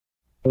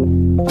Tell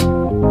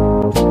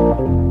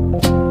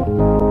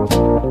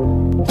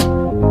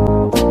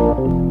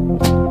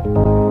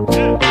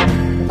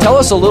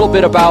us a little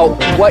bit about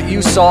what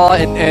you saw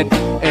and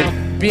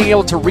being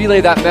able to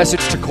relay that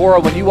message to Cora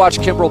when you watched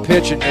Kimbrel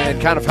pitch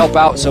and kind of help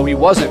out so he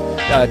wasn't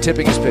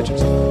tipping his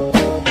pitches.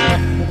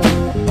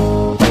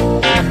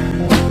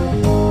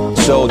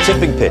 So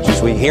tipping pitches,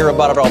 we hear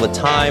about it all the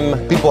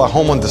time. People at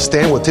home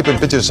understand what tipping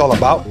pitches is all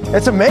about.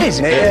 It's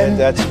amazing. And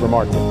that's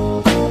remarkable.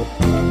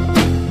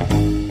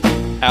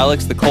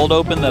 Alex, the cold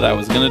open that I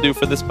was going to do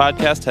for this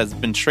podcast has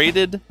been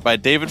traded by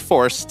David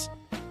Forst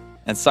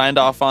and signed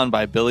off on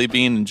by Billy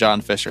Beane and John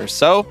Fisher.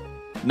 So,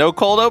 no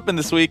cold open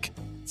this week.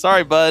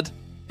 Sorry, bud.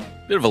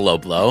 Bit of a low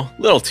blow.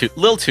 Little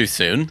too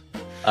soon.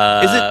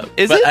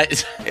 Is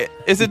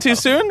it too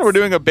soon? We're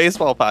doing a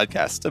baseball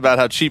podcast about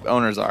how cheap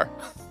owners are.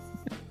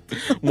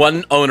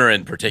 One owner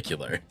in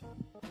particular.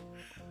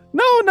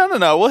 No.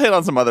 We'll hit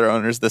on some other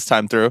owners this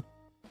time through.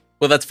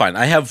 Well, that's fine.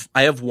 I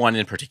have one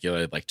in particular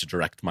I'd like to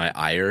direct my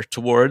ire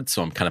toward,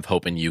 so I'm kind of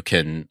hoping you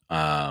can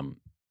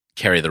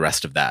carry the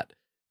rest of that.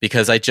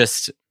 Because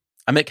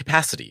I'm at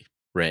capacity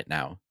right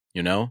now,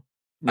 you know?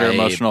 Your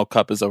emotional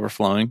cup is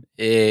overflowing.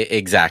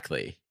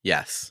 Exactly.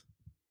 Yes.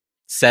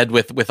 Said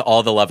with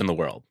all the love in the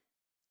world.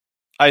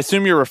 I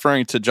assume you're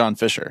referring to John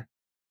Fisher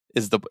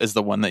is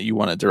the one that you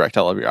want to direct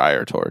all of your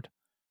ire toward.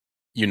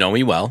 You know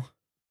me well.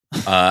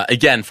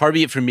 Again, far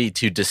be it from me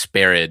to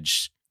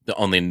disparage the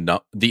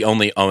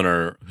only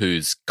owner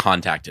whose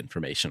contact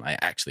information I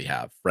actually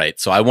have, right?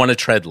 So I want to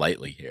tread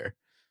lightly here.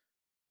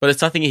 But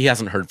it's nothing he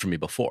hasn't heard from me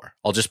before.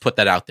 I'll just put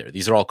that out there.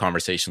 These are all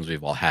conversations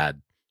we've all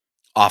had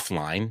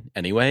offline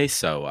anyway,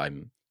 so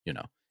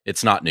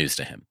it's not news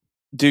to him.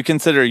 Do you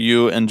consider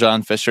you and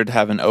John Fisher to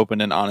have an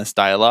open and honest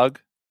dialogue?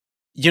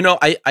 You know,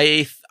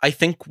 I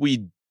think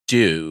we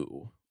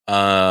do.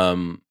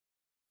 Much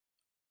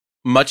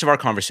of our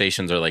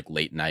conversations are like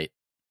late night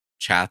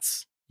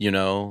chats, you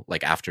know,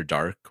 like after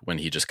dark when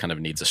he just kind of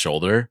needs a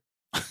shoulder.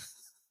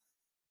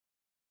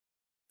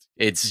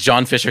 It's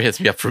John Fisher hits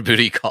me up for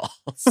booty calls.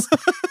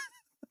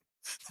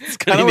 It's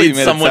he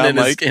needs someone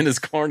in his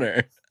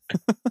corner.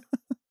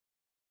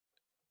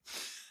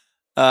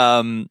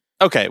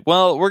 Okay,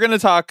 well, we're going to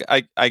talk.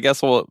 I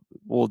guess we'll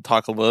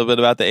talk a little bit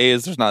about the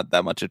A's. There's not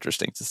that much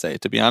interesting to say,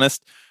 to be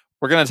honest.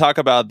 We're going to talk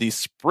about the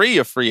spree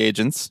of free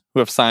agents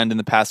who have signed in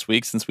the past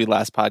week since we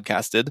last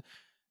podcasted.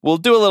 We'll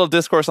do a little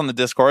discourse on the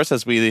discourse,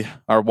 as we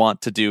are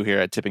wont to do here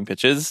at Tipping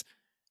Pitches.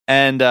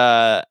 And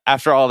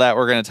after all that,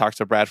 we're going to talk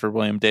to Bradford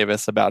William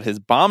Davis about his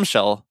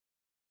bombshell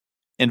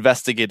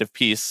investigative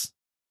piece,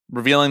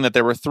 revealing that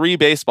there were 3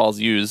 baseballs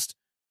used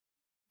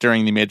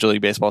during the Major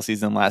League Baseball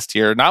season last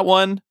year. Not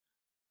 1,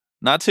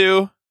 not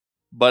 2,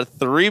 but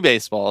 3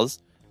 baseballs.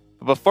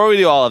 But before we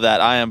do all of that,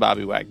 I am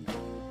Bobby Wagner.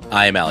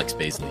 I am Alex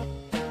Baisley.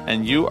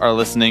 And you are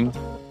listening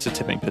to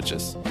Tipping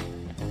Pitches.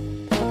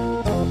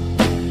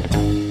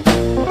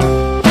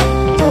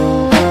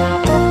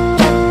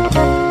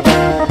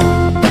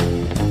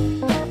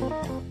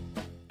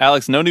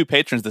 Alex, no new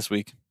patrons this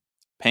week.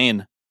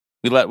 Pain.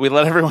 We let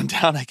everyone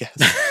down, I guess.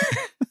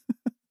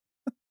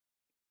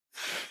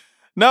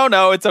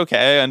 No, it's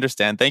okay. I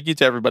understand. Thank you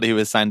to everybody who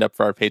has signed up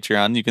for our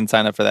Patreon. You can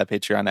sign up for that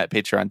Patreon at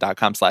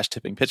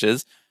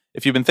patreon.com/tippingpitches.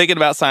 If you've been thinking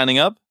about signing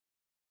up,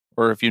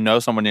 or if you know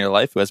someone in your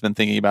life who has been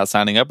thinking about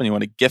signing up and you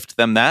want to gift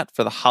them that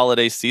for the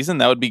holiday season,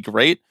 that would be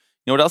great.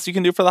 You know what else you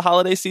can do for the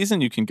holiday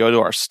season? You can go to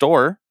our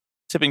store,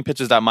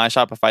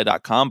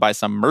 tippingpitches.myshopify.com, buy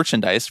some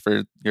merchandise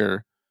for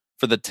the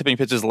Tipping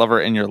Pitches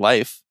lover in your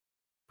life.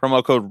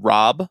 Promo code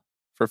ROB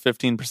for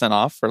 15%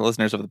 off for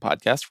listeners of the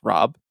podcast.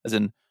 Rob, as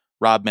in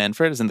Rob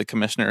Manfred, as in the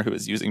commissioner who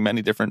is using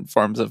many different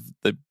forms of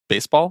the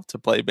baseball to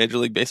play Major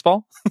League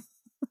Baseball.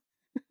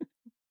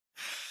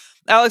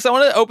 Alex, I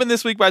want to open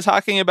this week by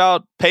talking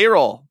about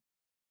payroll.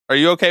 Are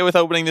you okay with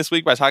opening this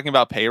week by talking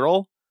about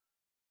payroll?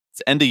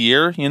 It's end of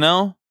year, you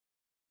know?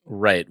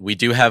 Right. We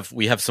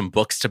have some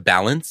books to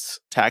balance.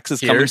 Taxes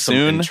coming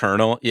soon.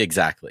 Internal. Yeah,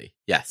 exactly.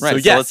 Yes. Right. So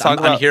yes,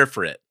 I'm here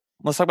for it.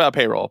 Let's talk about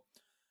payroll.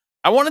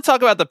 I want to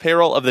talk about the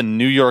payroll of the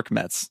New York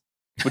Mets.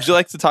 Would you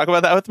like to talk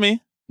about that with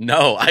me?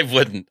 No, I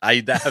wouldn't.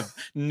 I have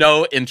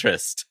no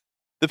interest.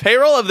 The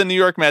payroll of the New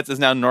York Mets is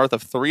now north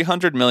of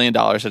 $300 million.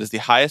 It is the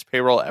highest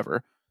payroll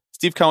ever.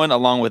 Steve Cohen,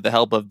 along with the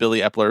help of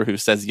Billy Epler, who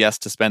says yes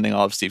to spending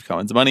all of Steve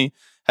Cohen's money,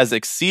 has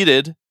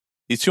exceeded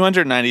the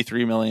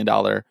 $293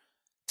 million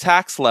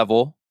tax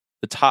level,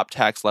 the top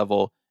tax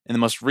level in the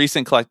most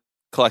recent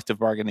collective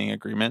bargaining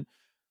agreement,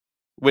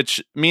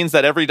 which means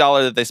that every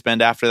dollar that they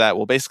spend after that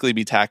will basically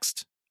be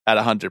taxed at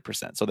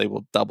 100%. So they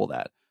will double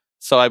that.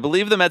 So I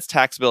believe the Mets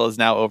tax bill is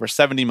now over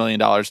 $70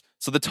 million.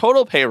 So the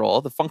total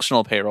payroll, the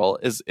functional payroll,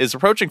 is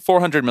approaching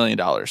 $400 million.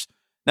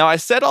 Now, I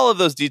said all of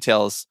those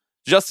details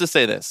just to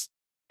say this.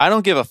 I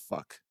don't give a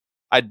fuck.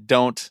 I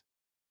don't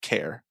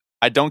care.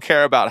 I don't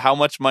care about how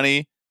much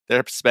money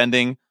they're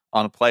spending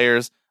on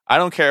players. I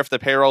don't care if the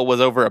payroll was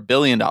over $1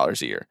 billion a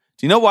year.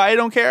 Do you know why I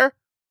don't care?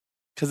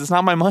 Because it's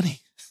not my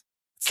money.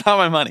 It's not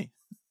my money.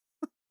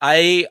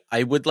 I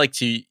would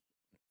like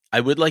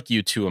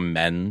you to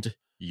amend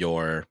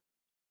your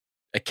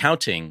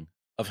accounting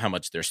of how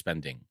much they're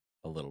spending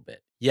a little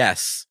bit.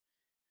 Yes,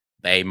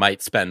 they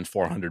might spend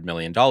 $400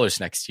 million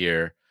next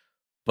year,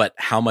 but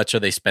how much are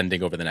they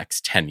spending over the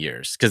next 10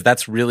 years? Because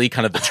that's really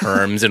kind of the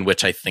terms in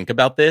which I think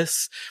about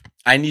this.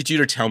 I need you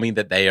to tell me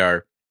that they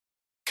are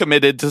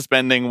committed to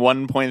spending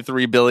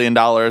 $1.3 billion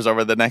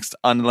over the next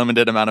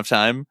unlimited amount of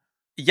time.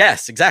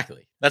 Yes,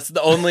 exactly. That's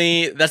the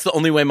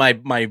only way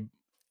my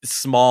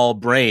small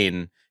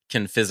brain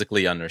can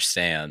physically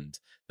understand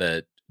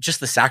just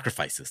the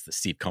sacrifices that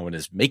Steve Cohen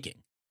is making.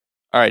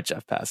 All right,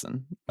 Jeff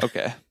Passan.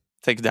 Okay.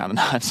 Take it down a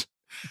notch.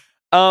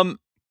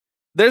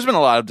 There's been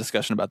a lot of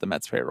discussion about the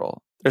Mets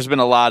payroll. There's been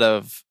a lot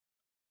of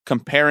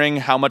comparing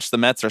how much the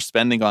Mets are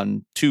spending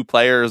on 2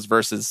 players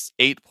versus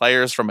 8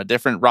 players from a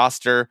different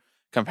roster,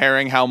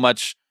 comparing how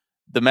much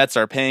the Mets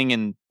are paying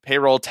in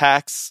payroll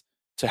tax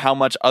to how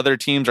much other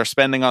teams are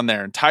spending on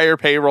their entire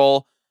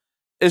payroll.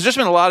 There's just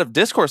been a lot of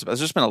discourse about it.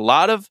 There's just been a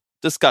lot of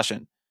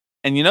discussion.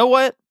 And you know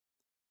what?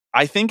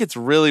 I think it's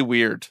really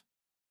weird.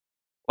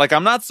 Like,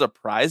 I'm not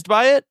surprised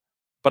by it,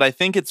 but I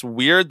think it's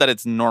weird that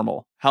it's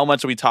normal how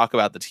much we talk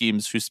about the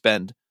teams who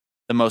spend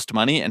the most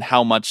money and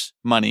how much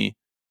money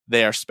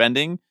they are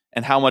spending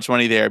and how much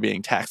money they are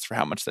being taxed for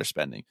how much they're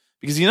spending.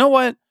 Because you know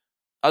what?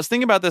 I was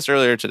thinking about this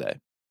earlier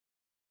today.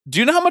 Do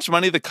you know how much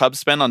money the Cubs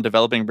spend on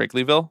developing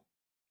Wrigleyville?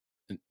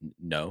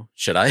 No.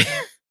 Should I?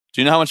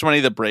 Do you know how much money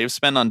the Braves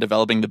spend on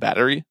developing the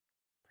Battery?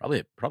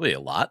 Probably a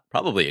lot.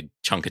 Probably a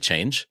chunk of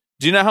change.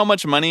 Do you know how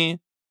much money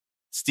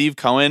Steve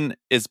Cohen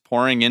is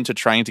pouring into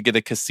trying to get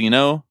a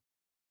casino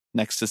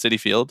next to Citi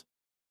Field?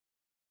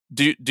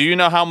 Do you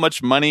know how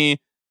much money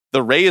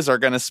the Rays are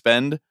going to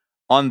spend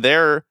on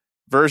their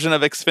version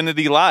of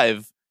Xfinity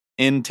Live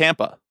in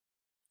Tampa?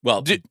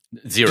 Well,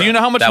 zero. Do you know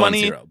how much that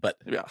money? Zero, but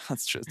yeah,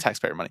 that's true. It's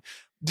taxpayer money.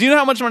 Do you know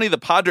how much money the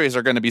Padres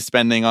are going to be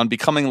spending on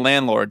becoming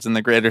landlords in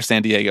the greater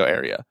San Diego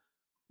area?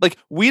 Like,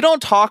 we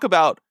don't talk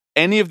about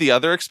any of the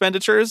other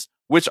expenditures,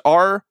 which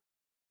are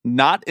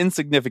not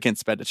insignificant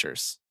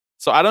expenditures.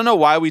 So I don't know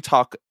why we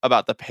talk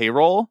about the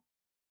payroll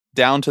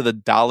down to the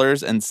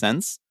dollars and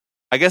cents.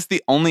 I guess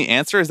the only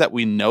answer is that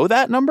we know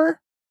that number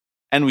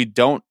and we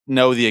don't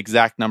know the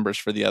exact numbers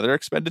for the other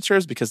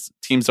expenditures because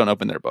teams don't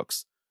open their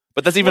books.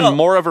 But that's even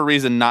more of a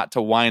reason not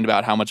to whine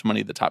about how much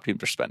money the top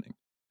teams are spending.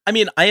 I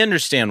mean, I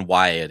understand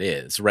why it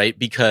is, right?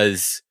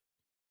 Because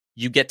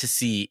you get to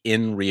see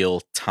in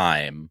real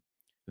time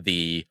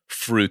the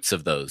fruits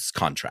of those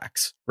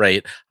contracts,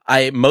 right?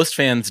 Most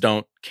fans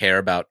don't care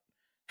about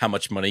how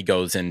much money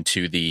goes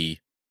into the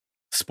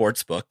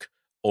sports book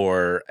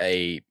or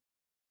a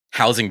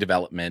housing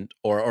development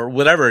or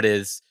whatever it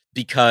is,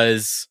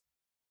 because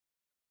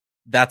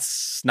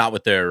that's not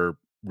what they're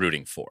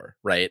rooting for,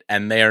 right?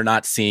 And they are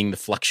not seeing the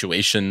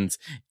fluctuations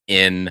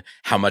in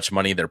how much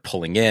money they're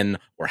pulling in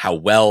or how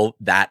well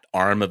that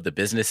arm of the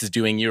business is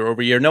doing year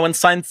over year. No one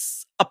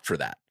signs up for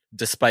that,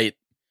 despite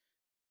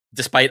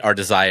our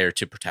desire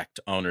to protect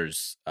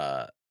owners'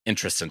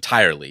 interests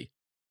entirely,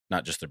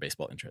 not just their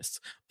baseball interests.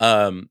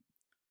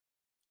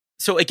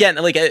 So again,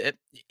 like,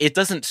 it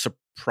doesn't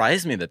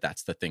surprise me that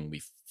that's the thing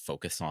we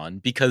focus on,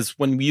 because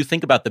when you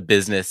think about the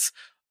business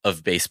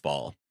of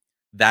baseball,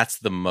 that's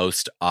the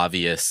most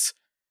obvious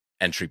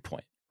entry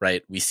point,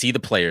 right? We see the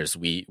players,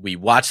 we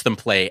watch them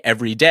play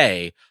every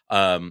day,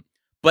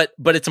 but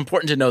it's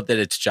important to note that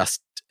it's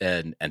just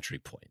an entry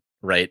point,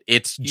 right?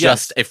 It's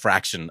just a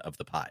fraction of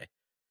the pie.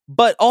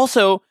 But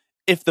also,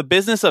 if the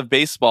business of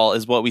baseball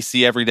is what we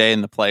see every day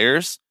in the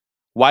players,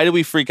 why do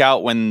we freak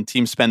out when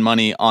teams spend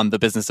money on the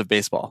business of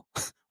baseball?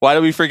 Why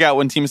do we freak out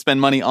when teams spend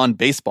money on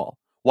baseball?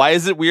 Why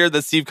is it weird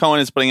that Steve Cohen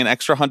is putting an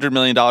extra $100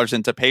 million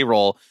into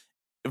payroll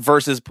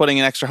versus putting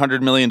an extra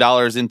 $100 million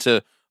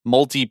into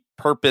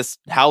multi-purpose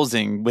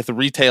housing with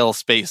retail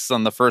space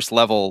on the first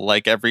level,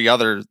 like every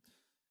other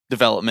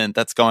development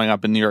that's going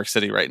up in New York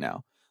City right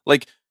now?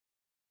 Like,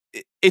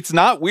 it's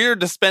not weird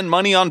to spend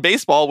money on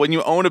baseball when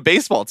you own a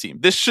baseball team.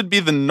 This should be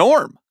the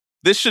norm.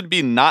 This should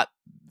be not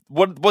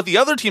what the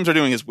other teams are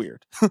doing is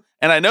weird.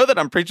 And I know that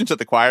I'm preaching to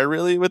the choir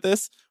really with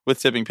this, with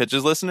Tipping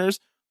Pitches listeners,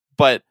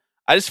 but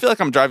I just feel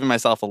like I'm driving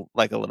myself a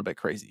little bit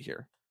crazy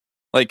here.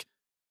 Like,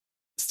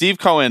 Steve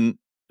Cohen,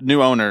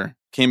 new owner,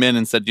 came in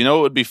and said, you know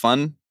what would be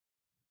fun?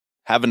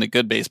 Having a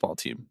good baseball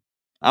team.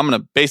 I'm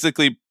going to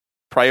basically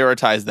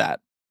prioritize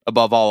that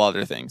above all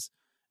other things.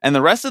 And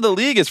the rest of the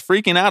league is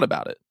freaking out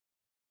about it.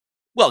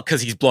 Well,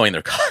 because he's blowing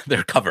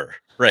their cover,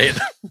 right?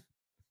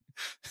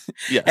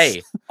 Yes.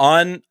 Hey,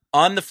 on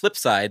the flip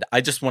side,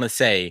 I just want to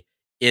say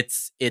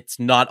it's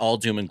not all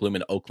doom and gloom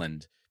in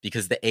Oakland,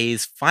 because the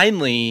A's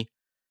finally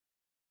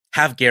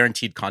have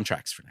guaranteed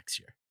contracts for next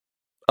year.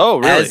 Oh,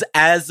 really?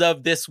 As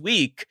of this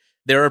week,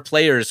 there are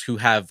players who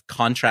have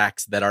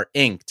contracts that are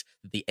inked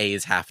that the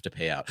A's have to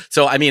pay out.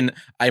 So, I mean,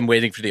 I'm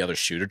waiting for the other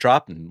shoe to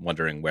drop and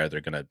wondering where they're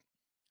going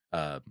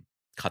to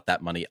cut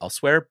that money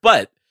elsewhere.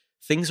 But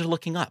things are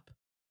looking up.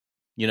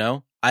 You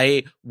know,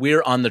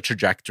 we're on the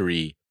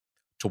trajectory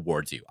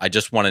towards you. I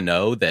just want to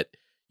know that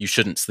you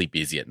shouldn't sleep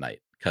easy at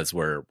night, because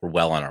we're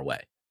well on our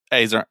way.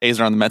 A's are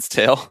on the Mets'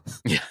 tail.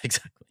 Yeah,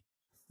 exactly.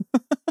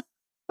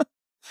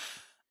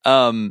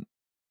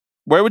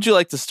 Where would you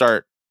like to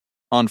start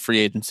on free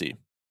agency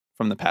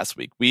from the past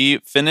week. We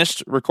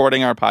finished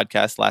recording our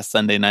podcast last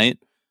Sunday night,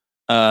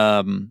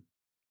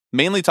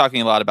 mainly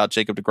talking a lot about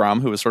Jacob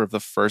deGrom, who was sort of the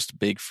first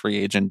big free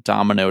agent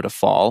domino to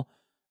fall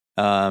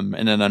in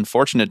an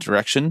unfortunate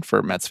direction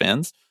for Mets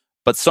fans.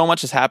 But so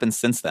much has happened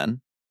since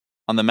then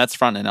on the Mets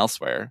front and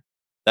elsewhere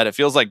that it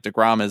feels like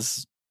deGrom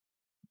is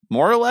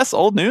more or less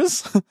old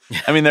news.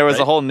 I mean, there was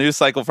a whole news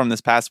cycle from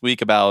this past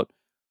week about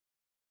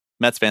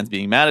Mets fans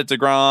being mad at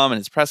deGrom and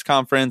his press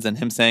conference and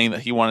him saying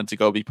that he wanted to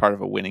go be part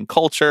of a winning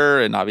culture.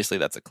 And obviously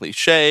that's a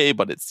cliche,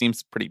 but it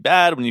seems pretty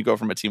bad when you go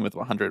from a team with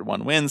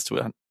 101 wins to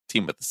a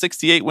team with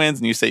 68 wins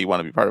and you say you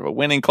want to be part of a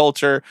winning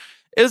culture.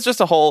 It was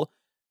just a whole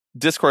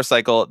discourse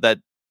cycle that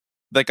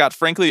got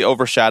frankly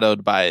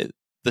overshadowed by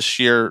the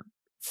sheer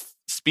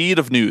speed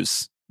of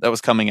news that was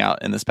coming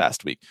out in this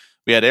past week.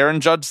 We had Aaron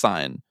Judge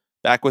sign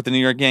back with the New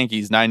York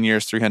Yankees, 9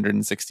 years,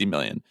 $360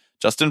 million.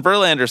 Justin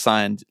Verlander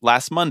signed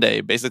last Monday,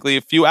 basically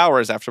a few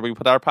hours after we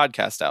put our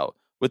podcast out,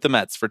 with the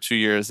Mets for 2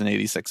 years and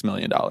 $86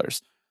 million.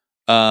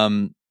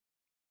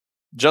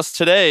 Just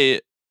today,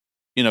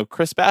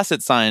 Chris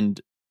Bassett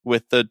signed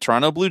with the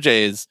Toronto Blue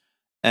Jays,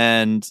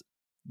 and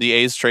the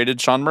A's traded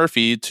Sean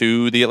Murphy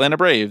to the Atlanta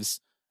Braves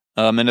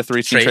in a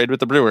 3-2 trade with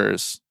the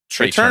Brewers.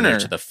 Trey Turner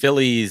to the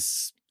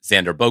Phillies,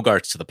 Xander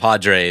Bogaerts to the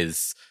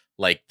Padres.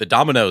 Like, the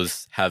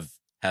dominoes have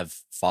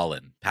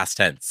fallen, past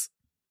tense.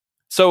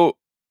 So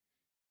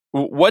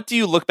what do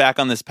you look back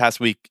on this past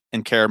week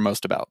and care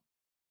most about?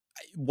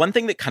 One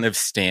thing that kind of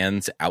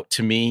stands out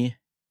to me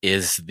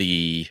is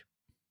the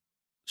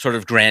sort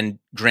of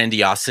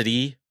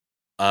grandiosity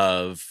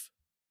of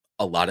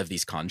a lot of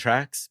these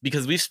contracts,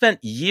 because we've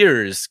spent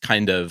years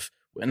kind of,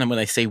 and when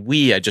I say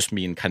we, I just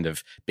mean kind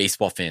of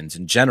baseball fans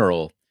in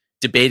general,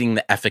 debating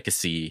the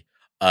efficacy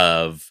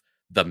of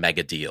the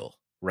mega deal,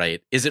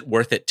 right? Is it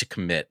worth it to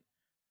commit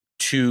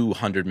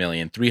 $200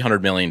 million,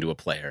 $300 million to a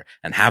player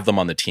and have them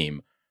on the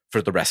team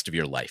for the rest of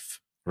your life,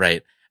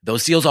 right?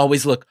 Those deals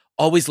always look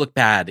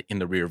bad in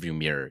the rearview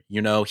mirror.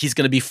 He's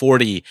going to be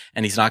 40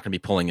 and he's not going to be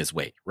pulling his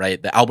weight,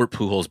 right? The Albert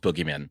Pujols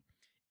boogeyman.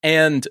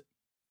 And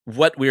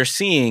what we're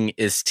seeing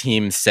is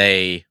teams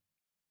say,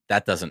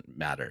 that doesn't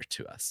matter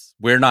to us.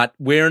 We're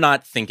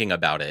not thinking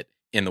about it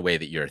in the way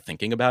that you're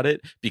thinking about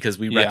it, because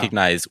we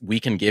recognize we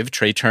can give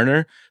Trey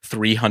Turner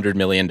 $300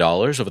 million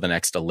over the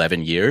next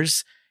 11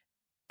 years,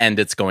 and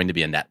it's going to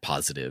be a net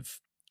positive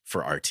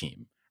for our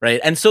team, right?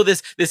 And so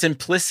this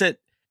implicit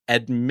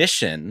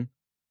admission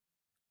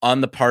on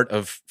the part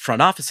of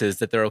front offices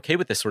that they're okay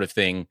with this sort of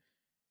thing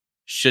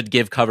should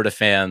give cover to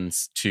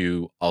fans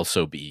to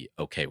also be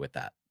okay with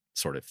that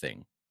sort of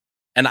thing.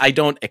 And I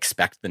don't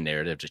expect the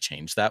narrative to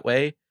change that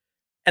way.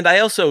 And I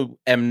also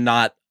am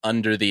not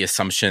under the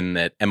assumption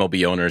that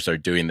MLB owners are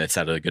doing this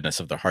out of the goodness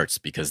of their hearts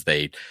because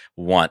they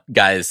want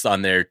guys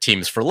on their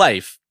teams for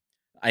life.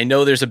 I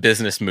know there's a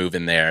business move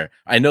in there.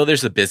 I know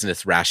there's a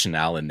business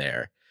rationale in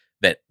there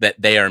that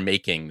they are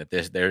making, that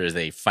there is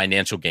a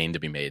financial gain to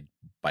be made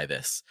by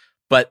this.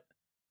 But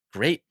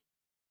great.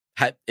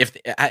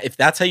 If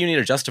that's how you need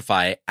to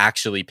justify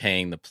actually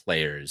paying the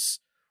players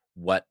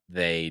what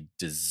they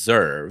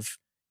deserve,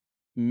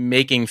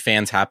 making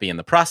fans happy in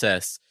the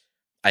process,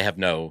 I have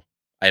no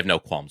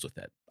qualms with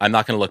it. I'm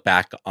not going to look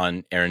back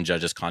on Aaron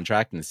Judge's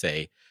contract and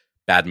say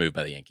bad move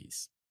by the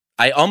Yankees.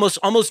 I almost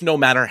no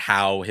matter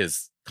how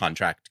his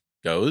contract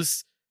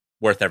goes,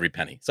 worth every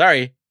penny.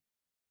 Sorry.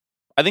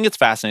 I think it's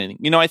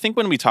fascinating. I think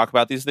when we talk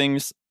about these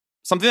things,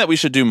 something that we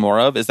should do more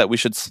of is that we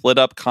should split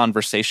up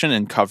conversation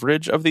and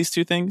coverage of these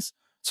two things.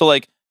 So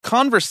like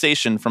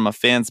conversation from a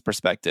fan's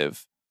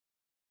perspective,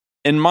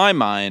 in my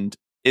mind,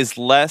 is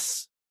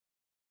less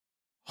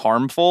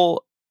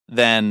harmful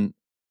than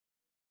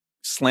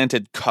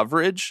slanted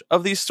coverage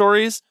of these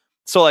stories.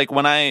 So like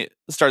when I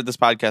started this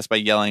podcast by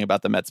yelling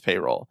about the Mets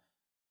payroll,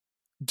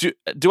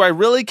 do I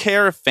really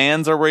care if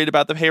fans are worried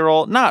about the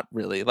payroll? Not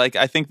really. Like,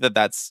 I think that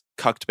that's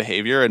cucked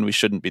behavior and we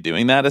shouldn't be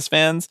doing that as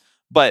fans.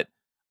 But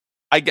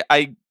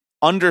I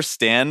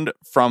understand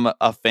from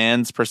a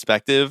fan's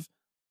perspective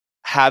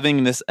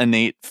having this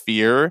innate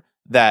fear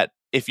that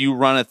if you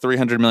run a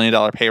 $300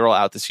 million payroll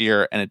out this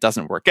year and it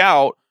doesn't work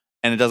out,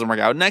 and it doesn't work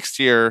out next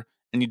year,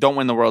 and you don't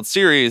win the World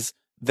Series,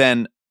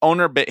 then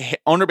owner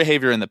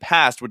behavior in the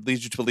past would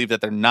lead you to believe that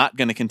they're not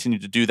going to continue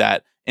to do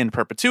that in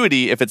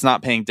perpetuity if it's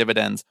not paying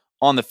dividends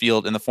on the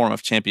field in the form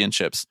of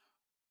championships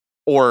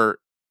or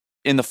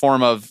in the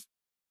form of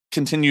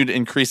continued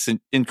increase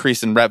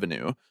in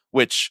revenue,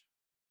 which,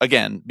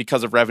 again,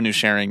 because of revenue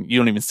sharing, you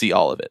don't even see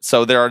all of it.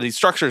 So there are these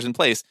structures in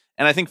place.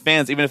 And I think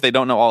fans, even if they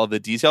don't know all of the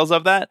details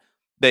of that,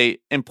 they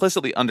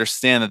implicitly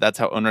understand that that's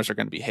how owners are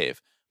going to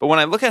behave. But when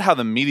I look at how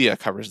the media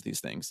covers these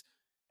things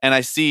and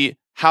I see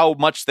how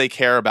much they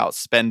care about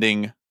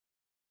spending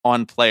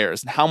on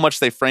players and how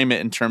much they frame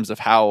it in terms of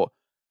how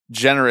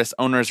generous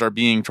owners are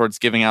being towards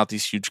giving out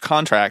these huge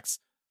contracts,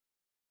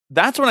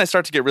 that's when I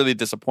start to get really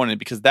disappointed,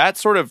 because that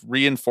sort of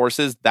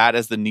reinforces that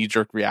as the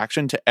knee-jerk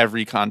reaction to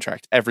every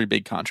contract, every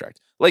big contract.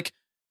 Like,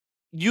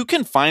 you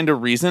can find a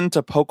reason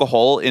to poke a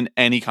hole in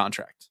any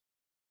contract.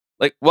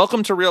 Like,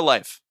 welcome to real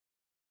life.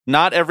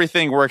 not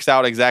everything works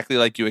out exactly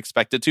like you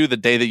expect it to the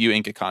day that you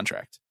ink a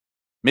contract.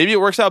 Maybe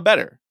it works out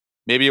better.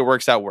 Maybe it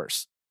works out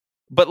worse.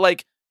 But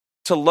like,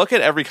 to look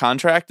at every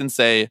contract and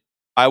say,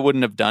 I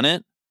wouldn't have done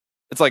it,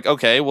 it's like,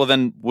 okay, well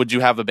then would you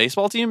have a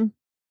baseball team?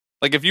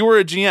 Like if you were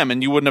a GM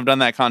and you wouldn't have done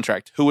that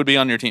contract, who would be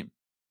on your team?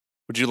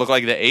 Would you look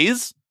like the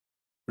A's?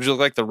 Would you look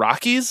like the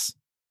Rockies?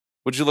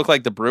 Would you look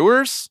like the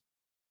Brewers?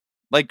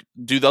 Like,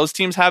 do those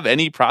teams have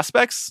any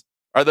prospects?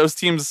 Are those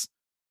teams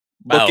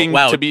looking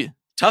to be...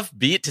 Tough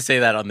beat to say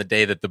that on the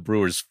day that the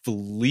Brewers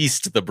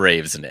fleeced the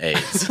Braves and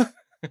A's.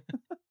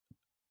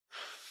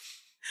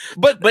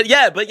 but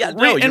yeah.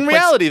 No, in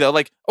reality, though,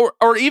 like,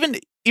 or even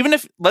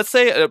if, let's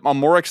say, a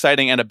more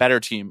exciting and a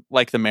better team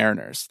like the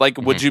Mariners, like,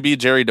 would you be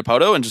Jerry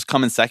Dipoto and just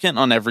come in second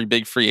on every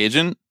big free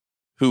agent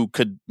who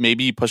could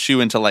maybe push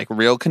you into like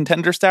real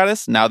contender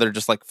status? Now they're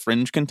just like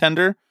fringe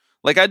contender.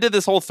 Like, I did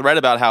this whole thread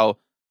about how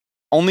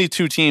only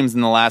 2 teams in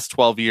the last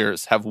 12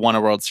 years have won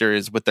a World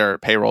Series with their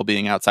payroll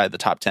being outside the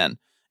top 10.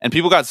 And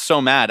people got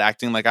so mad,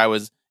 acting like I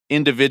was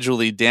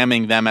individually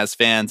damning them as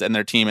fans and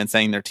their team and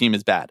saying their team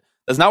is bad.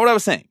 That's not what I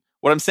was saying.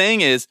 What I'm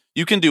saying is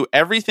you can do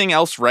everything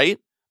else right,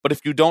 but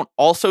if you don't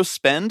also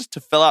spend to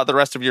fill out the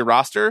rest of your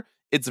roster,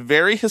 it's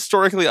very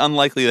historically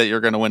unlikely that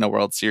you're going to win a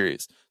World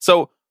Series.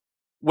 So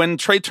when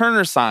Trey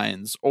Turner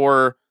signs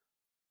or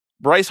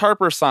Bryce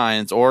Harper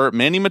signs or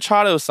Manny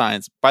Machado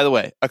signs, by the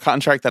way, a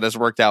contract that has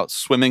worked out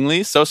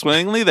swimmingly, so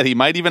swimmingly that he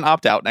might even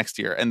opt out next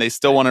year and they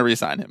still want to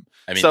re-sign him.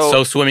 I mean,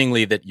 so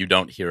swimmingly that you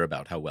don't hear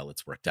about how well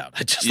it's worked out.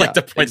 I just like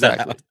to point that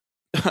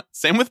out.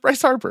 Same with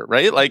Bryce Harper,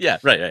 right? Like, yeah,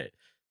 right.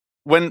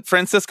 When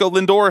Francisco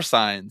Lindor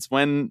signs,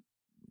 when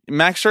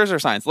Max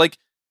Scherzer signs, like,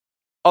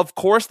 of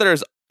course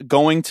there's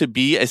going to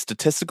be a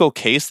statistical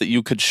case that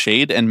you could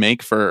shade and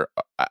make for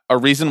a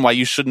reason why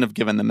you shouldn't have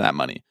given them that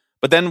money.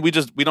 But then we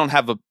don't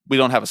have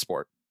a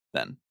sport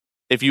then.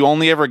 If you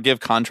only ever give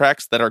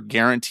contracts that are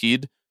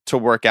guaranteed to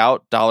work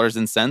out dollars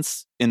and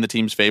cents in the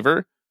team's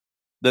favor,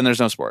 then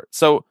there's no sport.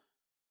 So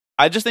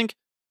I just think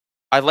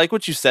I like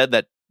what you said,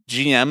 that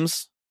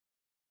GMs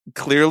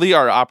clearly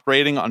are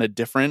operating on a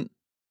different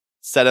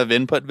set of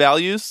input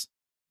values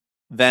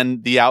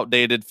than the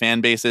outdated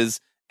fan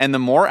bases and the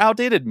more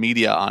outdated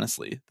media,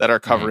 honestly, that are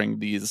covering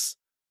these.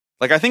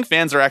 Like, I think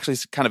fans are actually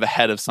kind of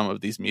ahead of some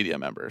of these media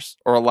members,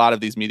 or a lot of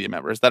these media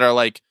members that are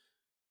like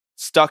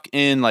stuck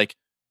in like,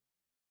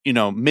 you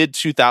know, mid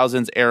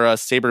 2000s era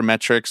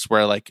sabermetrics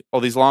where like, oh,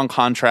 these long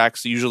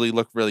contracts usually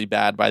look really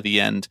bad by the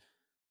end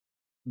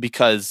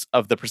because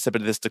of the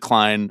precipitous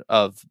decline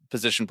of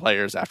position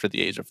players after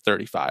the age of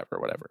 35 or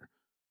whatever.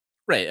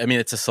 Right. I mean,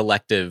 it's a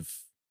selective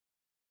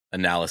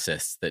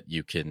analysis that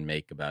you can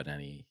make about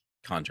any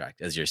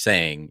contract. As you're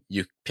saying,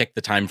 you pick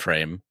the time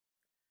frame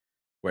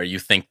where you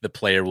think the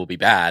player will be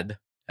bad,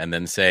 and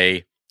then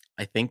say,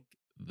 I think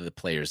the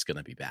player's going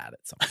to be bad at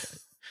some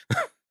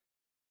point.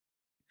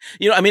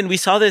 You know, I mean, we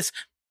saw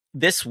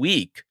this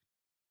week.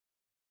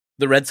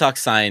 The Red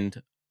Sox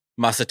signed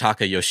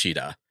Masataka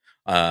Yoshida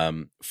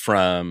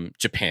from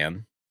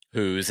Japan,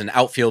 who's an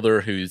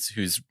outfielder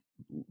who's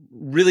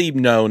really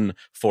known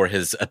for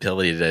his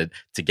ability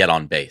to get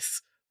on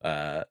base.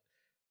 I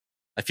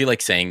feel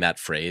like saying that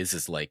phrase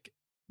is like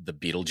the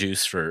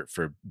Beetlejuice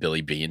for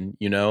Billy Bean,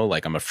 you know,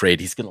 like I'm afraid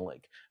he's gonna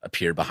like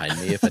appear behind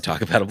me if I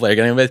talk about a player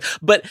getting on base.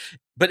 But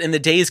in the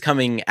days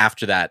coming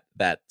after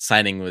that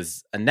signing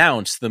was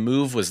announced, the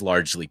move was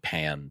largely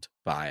panned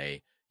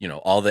by, you know,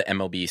 all the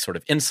MLB sort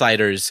of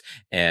insiders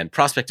and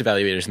prospect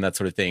evaluators and that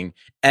sort of thing.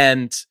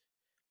 And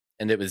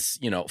it was,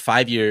 you know,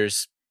 5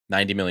 years,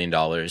 $90 million.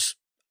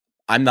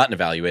 I'm not an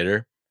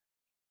evaluator.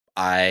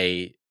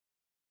 I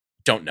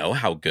don't know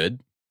how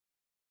good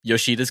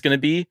Yoshida's going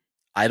to be.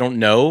 I don't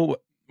know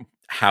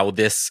how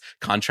this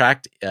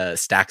contract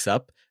stacks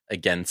up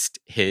against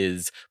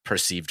his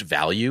perceived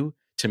value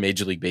to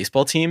Major League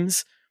Baseball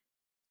teams.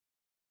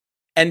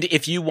 And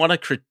if you want to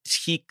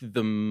critique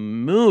the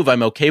move,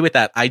 I'm okay with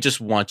that. I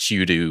just want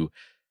you to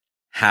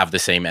have the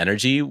same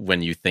energy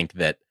when you think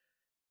that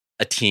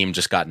a team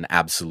just got an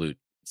absolute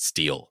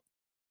steal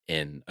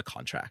in a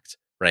contract,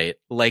 right?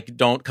 Like,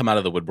 don't come out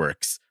of the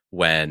woodworks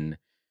when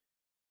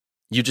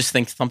you just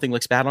think something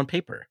looks bad on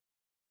paper.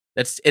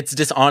 It's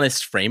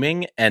dishonest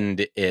framing,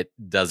 and it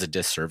does a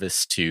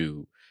disservice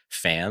to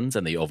fans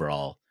and the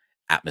overall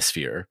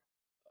atmosphere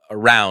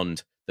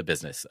around the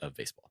business of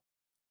baseball.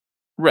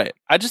 Right.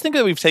 I just think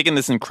that we've taken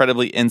this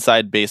incredibly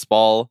inside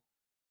baseball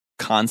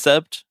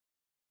concept,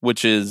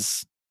 which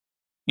is,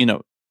 you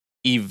know,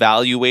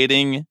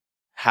 evaluating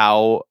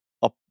how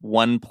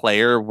one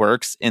player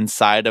works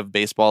inside of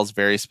baseball's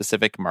very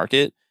specific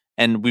market.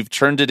 And we've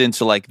turned it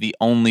into like the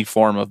only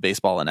form of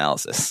baseball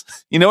analysis.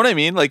 You know what I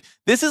mean? Like,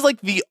 this is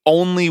like the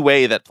only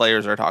way that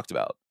players are talked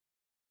about.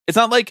 It's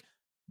not like,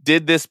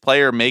 did this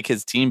player make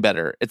his team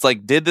better? It's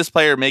like, did this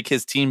player make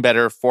his team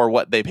better for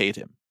what they paid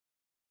him?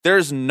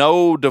 There's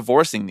no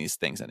divorcing these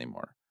things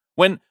anymore.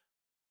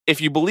 If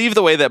you believe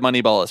the way that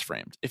Moneyball is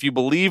framed, if you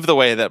believe the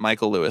way that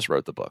Michael Lewis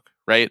wrote the book,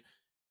 right?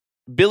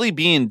 Billy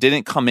Beane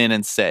didn't come in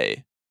and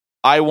say,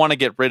 I want to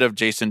get rid of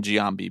Jason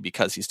Giambi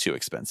because he's too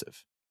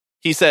expensive.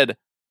 He said,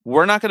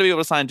 we're not going to be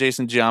able to sign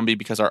Jason Giambi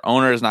because our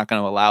owner is not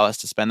going to allow us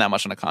to spend that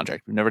much on a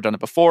contract. We've never done it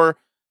before.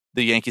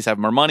 The Yankees have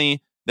more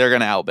money. They're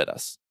going to outbid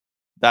us.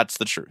 That's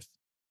the truth.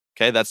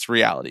 Okay, that's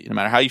reality. No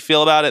matter how you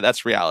feel about it,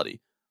 that's reality.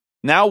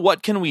 Now,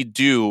 what can we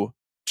do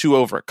to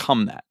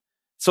overcome that?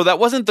 So that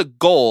wasn't the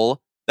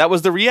goal. That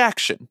was the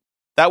reaction.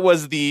 That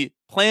was the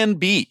plan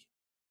B.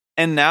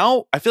 And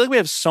now I feel like we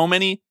have so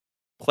many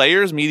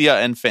players, media,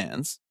 and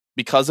fans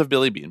because of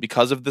Billy Beane,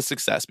 because of the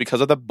success,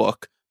 because of the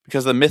book,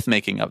 because of the myth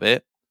making of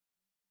it,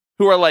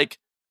 who are like,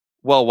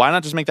 well, why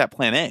not just make that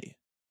plan A? And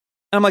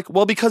I'm like,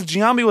 well, because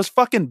Giambi was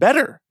fucking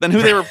better than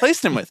who they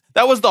replaced him with.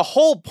 That was the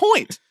whole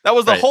point. That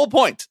was the whole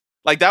point.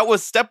 Like, that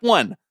was step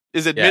one,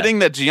 is admitting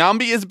that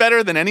Giambi is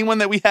better than anyone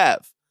that we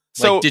have.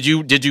 So like, did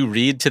you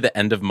read to the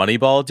end of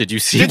Moneyball? Did you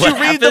see did what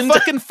you read happened? the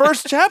fucking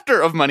first chapter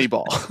of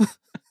Moneyball?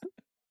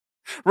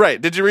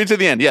 Right. Did you read to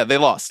the end? Yeah, they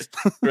lost.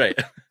 Right.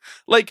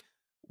 Like,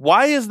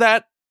 why is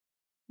that?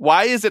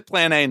 Why is it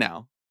plan A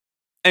now?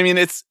 I mean,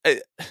 it's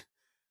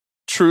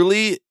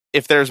truly,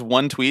 if there's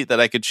one tweet that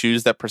I could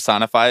choose that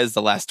personifies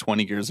the last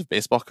 20 years of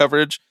baseball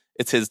coverage,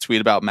 it's his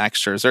tweet about Max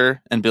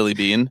Scherzer and Billy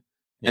Beane.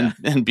 Yeah.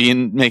 And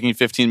Beane making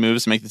 15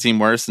 moves to make the team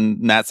worse,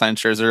 and Nat signed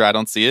Scherzer. I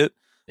don't see it.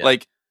 Yeah.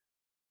 Like,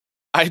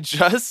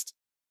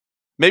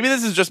 maybe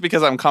this is just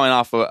because I'm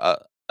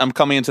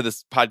coming into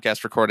this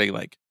podcast recording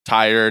like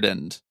tired,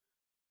 and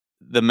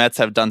the Mets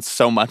have done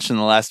so much in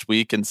the last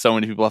week, and so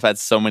many people have had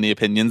so many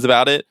opinions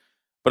about it.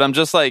 But I'm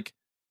just like,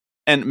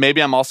 and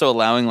maybe I'm also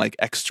allowing like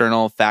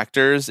external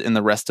factors in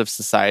the rest of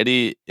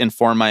society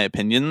inform my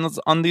opinions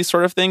on these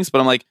sort of things.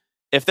 But I'm like,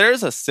 if there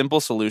is a simple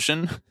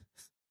solution,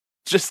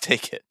 just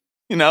take it.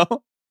 You know,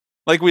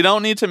 like, we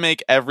don't need to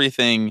make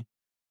everything.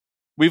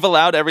 We've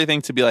allowed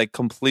everything to be like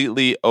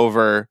completely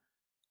over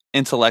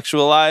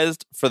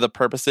intellectualized for the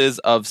purposes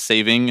of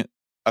saving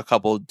a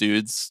couple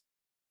dudes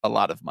a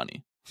lot of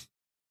money.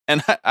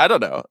 And I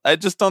don't know. I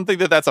just don't think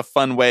that that's a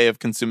fun way of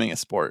consuming a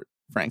sport,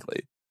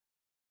 frankly.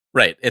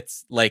 Right.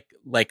 It's like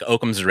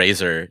Occam's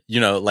razor, you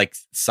know, like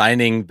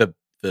signing the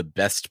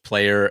best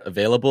player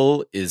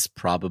available is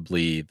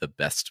probably the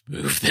best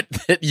move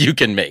that you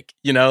can make.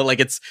 You know, like,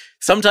 it's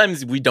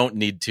sometimes we don't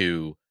need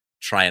to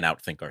try and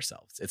outthink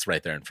ourselves. It's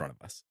right there in front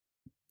of us.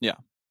 Yeah.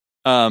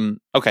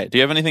 Okay. Do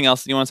you have anything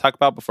else that you want to talk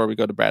about before we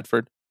go to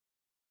Bradford?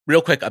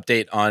 Real quick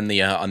update on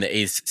the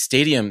A's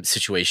stadium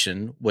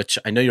situation, which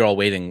I know you're all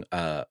waiting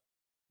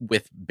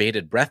with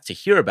bated breath to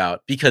hear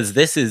about, because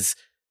this is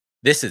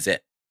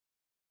it.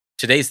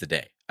 Today's the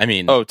day. I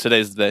mean,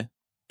 today's the day.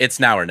 It's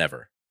now or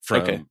never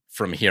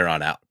from here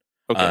on out.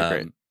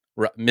 Okay,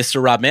 great.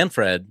 Mr. Rob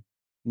Manfred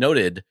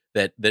noted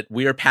that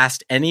we are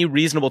past any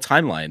reasonable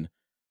timeline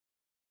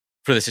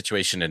for the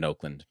situation in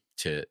Oakland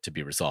to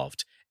be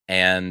resolved.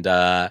 And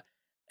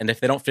if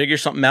they don't figure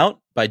something out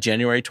by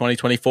January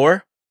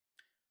 2024,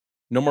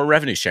 no more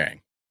revenue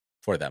sharing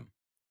for them,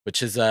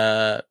 which is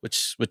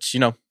which you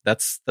know,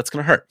 that's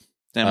going to hurt.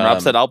 And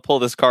Rob said, I'll pull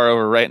this car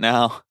over right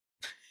now.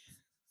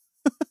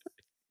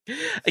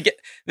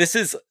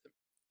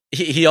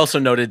 He also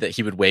noted that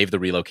he would waive the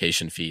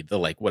relocation fee, the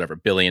like whatever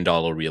 $1 billion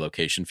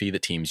relocation fee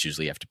that teams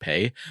usually have to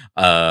pay.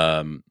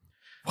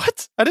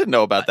 What? I didn't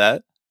know about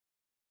that.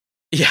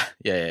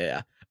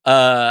 Yeah.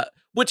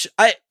 Which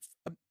I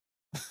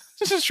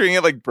just treating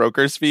it like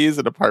brokers' fees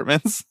and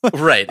apartments.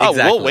 Right.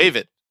 Exactly. Oh, we'll waive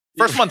it.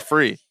 First month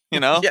free. You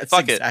know. Yes,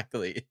 Fuck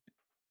exactly.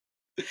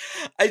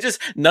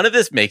 None of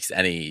this makes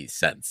any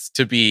sense,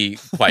 to be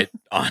quite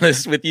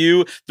honest with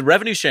you. The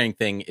revenue sharing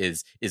thing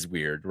is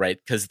weird, right?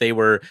 Because they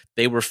were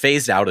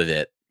phased out of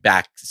it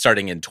back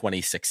starting in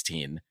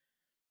 2016.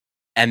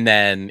 And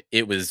then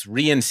it was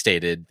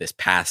reinstated this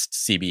past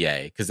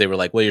CBA because they were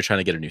like, well, you're trying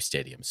to get a new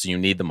stadium, so you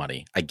need the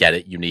money. I get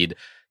it. You need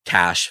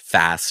cash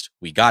fast.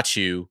 We got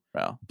you.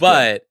 Well,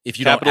 but if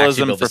you don't actually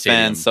capitalism build for the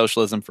stadium, fans,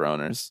 socialism for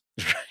owners.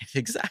 Right,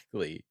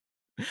 exactly.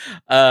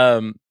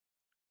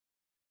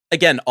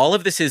 Again, all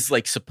of this is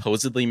like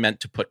supposedly meant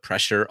to put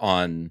pressure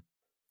on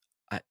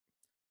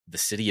the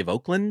city of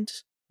Oakland,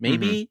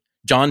 maybe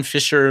John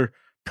Fisher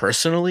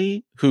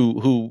personally,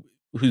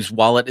 whose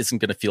wallet isn't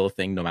going to feel a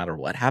thing no matter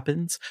what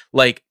happens.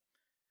 Like,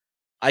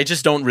 I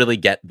just don't really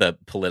get the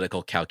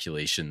political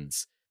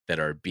calculations that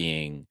are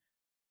being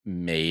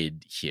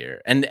made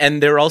here, and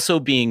they're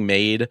also being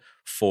made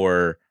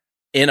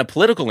in a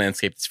political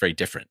landscape that's very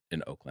different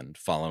in Oakland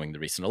following the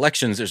recent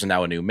elections. There's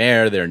now a new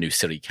mayor. There are new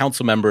city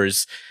council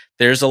members.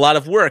 There's a lot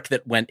of work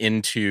that went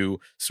into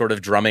sort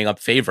of drumming up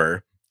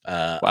favor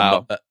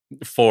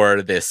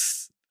for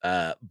this.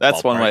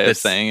 That's one way of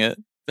saying it.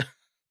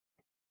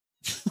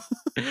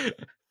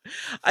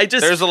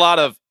 There's a lot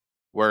of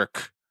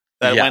work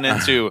that went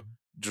into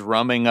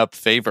drumming up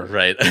favor.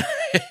 Right.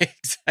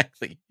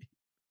 Exactly.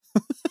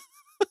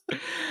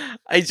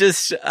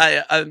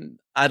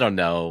 I don't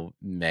know,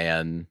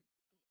 man.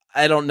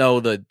 I don't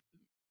know.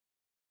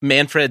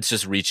 Manfred's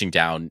just reaching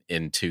down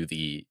into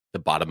the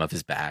bottom of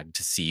his bag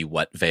to see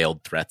what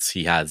veiled threats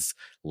he has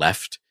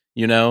left,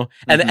 you know?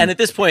 And at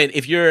this point,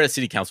 if you're a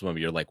city council member,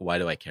 you're like, why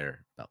do I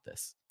care about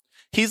this?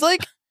 He's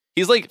like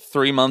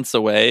 3 months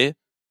away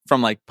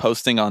from like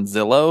posting on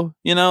Zillow,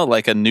 you know,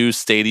 like a new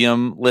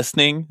stadium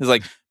listing. It's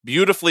like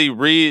beautifully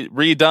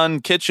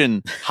redone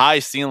kitchen, high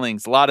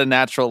ceilings, a lot of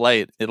natural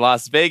light in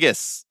Las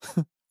Vegas.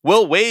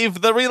 We'll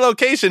waive the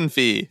relocation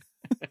fee.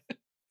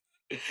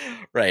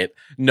 Right.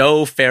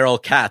 No feral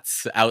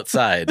cats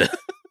outside.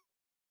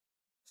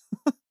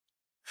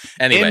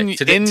 Anyway,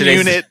 in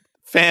unit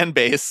fan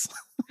base.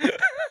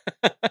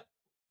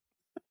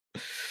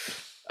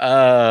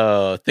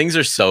 Things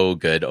are so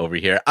good over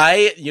here.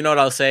 You know what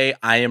I'll say?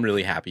 I am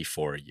really happy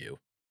for you.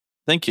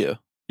 Thank you.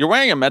 You're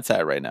wearing a Mets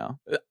hat right now.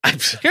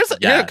 Here's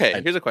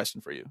a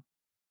question for you.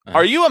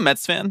 Are you a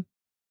Mets fan?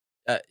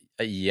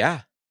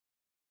 Yeah.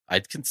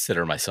 I'd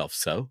consider myself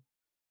so.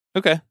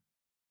 Okay.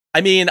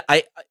 I mean,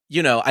 I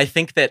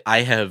think that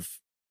I have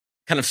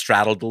kind of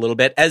straddled a little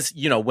bit. As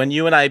you know, when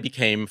you and I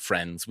became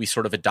friends, we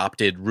sort of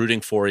adopted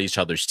rooting for each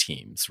other's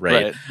teams,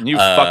 right? You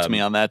fucked me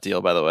on that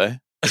deal, by the way.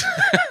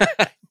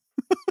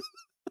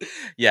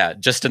 Yeah,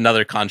 just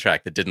another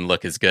contract that didn't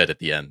look as good at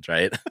the end,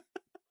 right?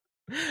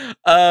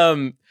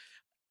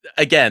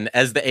 Again,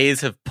 as the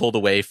A's have pulled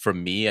away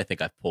from me, I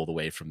think I've pulled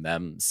away from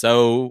them.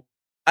 So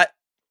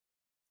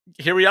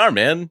here we are,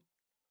 man.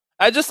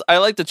 I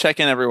like to check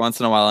in every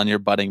once in a while on your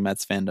budding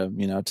Mets fandom,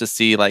 you know, to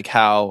see like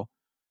how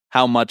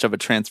much of a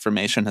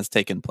transformation has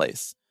taken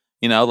place.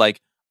 You know,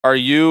 like, are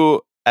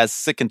you as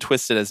sick and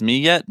twisted as me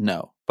yet?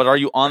 No. But are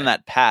you on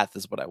that path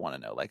is what I want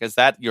to know. Like, is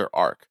that your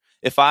arc?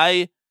 If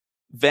I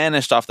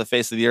vanished off the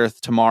face of the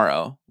earth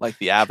tomorrow, like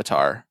the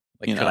Avatar,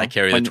 like, you could know, I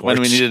carry the torch?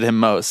 When we needed him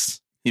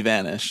most, he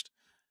vanished.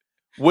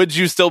 Would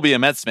you still be a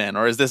Mets fan,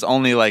 or is this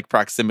only like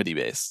proximity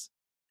based?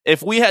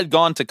 If we had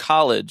gone to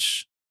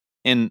college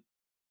in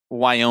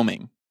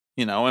Wyoming,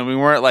 you know, and we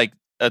weren't like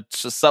a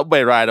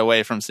subway ride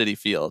away from Citi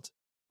Field,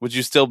 would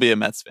you still be a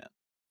Mets fan?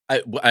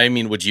 I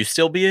mean, would you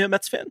still be a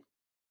Mets fan?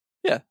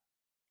 Yeah.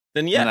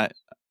 Then yeah.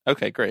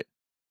 Okay, great.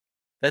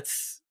 I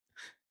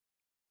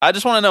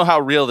just want to know how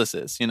real this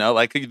is, you know,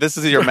 like this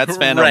is your Mets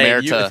fan right,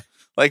 omerta.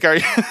 Like, are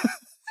you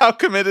how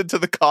committed to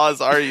the cause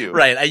are you?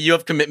 Right. You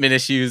have commitment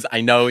issues.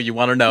 I know you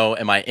want to know,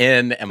 am I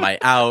in? Am I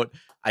out?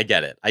 I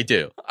get it. I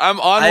do. I'm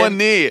on one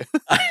knee.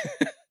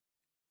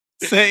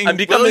 Saying,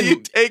 will you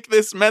take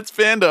this Mets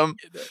fandom?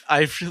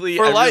 I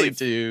really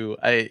do.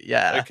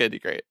 Yeah. Okay,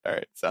 great. All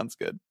right, sounds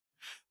good.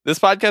 This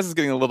podcast is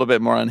getting a little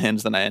bit more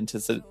unhinged than I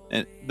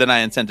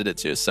intended it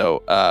to.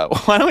 So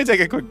why don't we take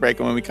a quick break,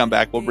 and when we come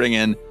back, we'll bring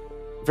in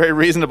very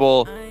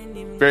reasonable,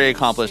 very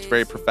accomplished,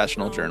 very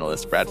professional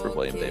journalist Bradford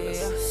William Davis.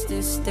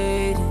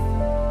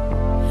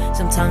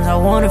 Sometimes I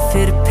want to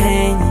feel the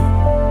pain,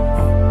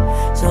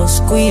 so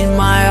squeeze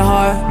my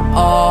heart.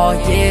 Oh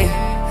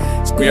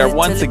yeah. We are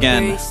once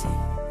again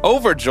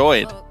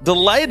overjoyed,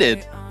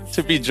 delighted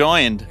to be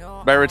joined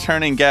by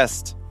returning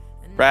guest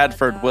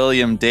Bradford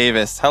William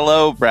Davis.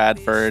 Hello,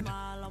 Bradford.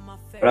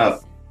 What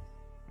up?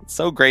 It's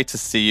so great to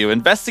see you.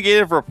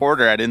 Investigative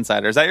reporter at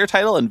Insider. Is that your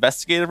title?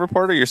 Investigative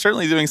reporter? You're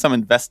certainly doing some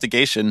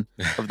investigation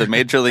of the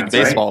Major League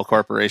Baseball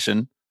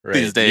Corporation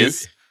these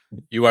days.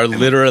 You are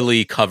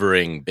literally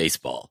covering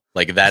baseball.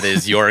 Like, that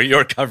is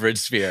your coverage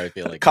sphere, I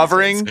feel like.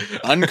 Covering,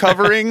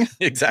 uncovering,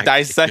 exactly.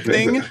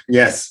 Dissecting.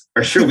 Yes.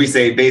 Or should we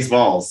say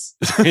baseballs?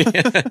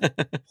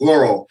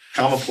 Plural.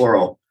 Comma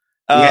plural.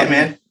 Yeah,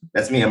 man.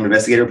 That's me. I'm an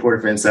investigative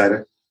reporter for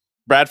Insider.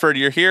 Bradford,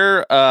 you're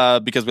here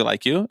because we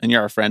like you, and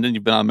you're our friend, and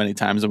you've been on many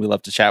times, and we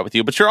love to chat with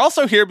you. But you're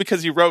also here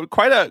because you wrote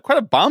quite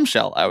a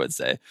bombshell, I would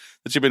say,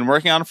 that you've been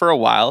working on for a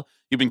while.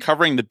 You've been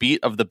covering the beat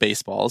of the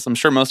baseballs. I'm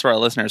sure most of our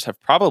listeners have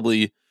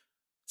probably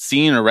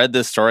seen or read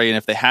this story, and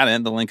if they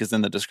hadn't, the link is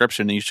in the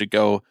description, and you should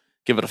go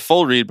give it a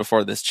full read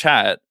before this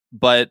chat.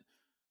 But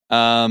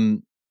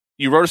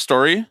you wrote a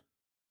story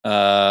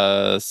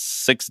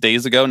 6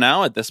 days ago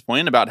now at this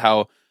point about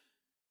how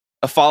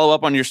a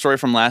follow-up on your story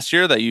from last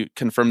year that you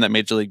confirmed that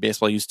Major League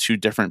Baseball used two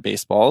different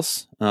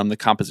baseballs, the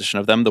composition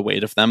of them, the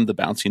weight of them, the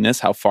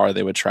bounciness, how far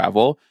they would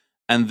travel.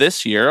 And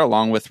this year,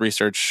 along with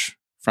research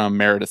from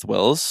Meredith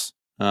Wills,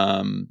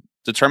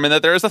 determined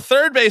that there is a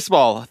third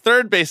baseball.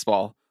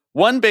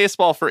 One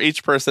baseball for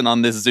each person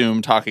on this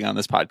Zoom talking on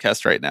this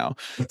podcast right now.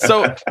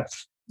 So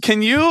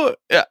can you,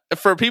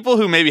 for people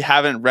who maybe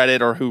haven't read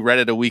it or who read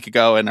it a week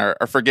ago and are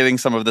forgetting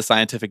some of the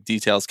scientific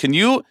details, can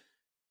you,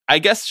 I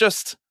guess,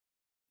 just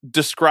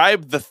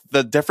describe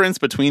the difference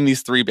between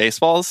these three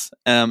baseballs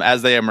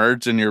as they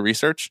emerged in your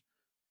research?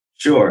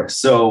 Sure.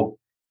 So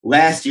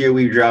last year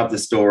we dropped the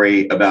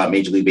story about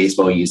Major League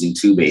Baseball using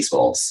two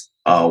baseballs.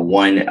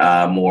 One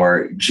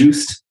more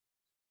juiced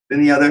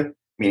than the other,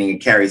 meaning it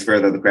carries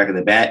further the crack of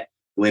the bat.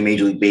 The way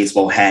Major League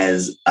Baseball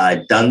has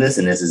done this,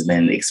 and this has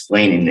been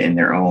explained in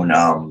their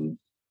own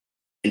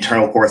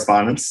internal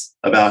correspondence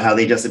about how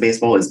they adjust the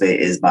baseball,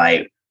 is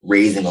by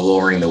raising or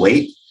lowering the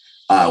weight.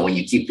 When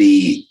you keep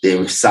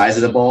the size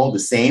of the ball the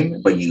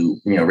same, but you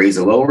raise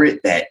or lower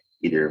it, that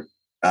either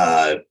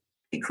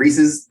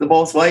increases the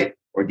ball's flight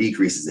or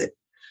decreases it.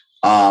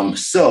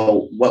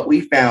 So what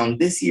we found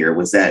this year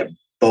was that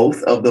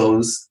both of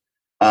those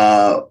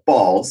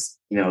balls,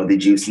 the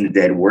juice and the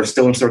dead, were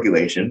still in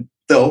circulation,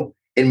 though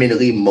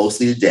admittedly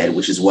mostly the dead,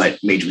 which is what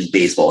Major League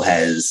Baseball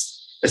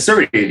has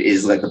asserted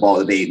is like the ball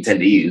that they intend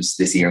to use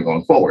this year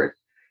going forward.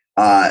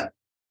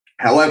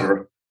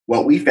 However,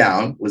 what we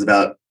found was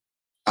about,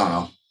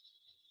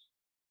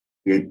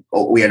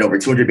 we had over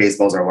 200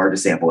 baseballs, our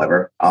largest sample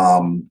ever,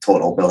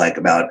 total, but like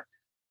about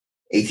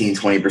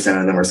 18-20%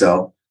 of them or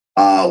so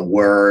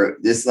were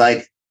this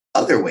like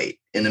other weight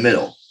in the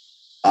middle,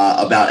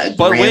 about a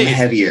gram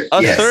heavier.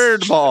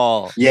 Third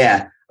ball.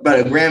 Yeah, about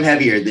a gram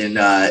heavier than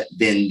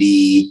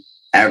the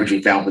average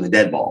we found for the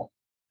dead ball.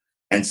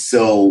 And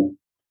so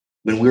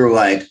when we were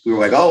like,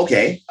 oh,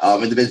 okay.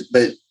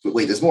 But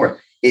wait, there's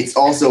more. It's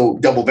also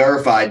double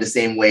verified the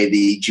same way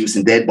the juice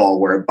and dead ball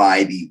were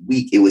by the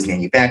week it was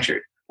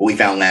manufactured. What we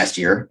found last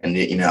year, and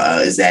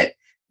is that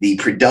the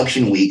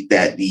production week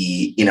that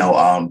the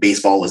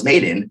baseball was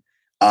made in,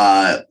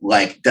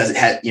 does it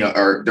have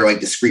or they're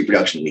like discrete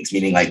production weeks,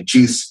 meaning like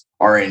juice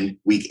are in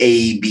week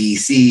A, B,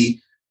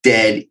 C,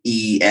 dead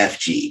E, F,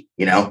 G,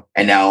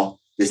 and now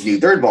this new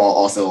third ball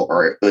also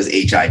was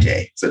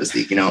HIJ, so to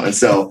speak, and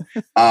so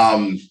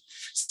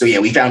so yeah,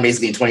 we found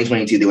basically in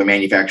 2022 they were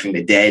manufacturing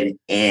the dead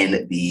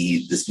and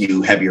this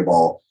new heavier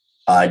ball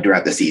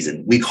throughout the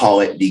season. We call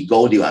it the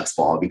Goldilocks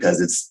ball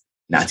because it's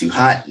not too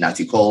hot, not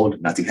too cold,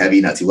 not too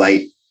heavy, not too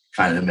light,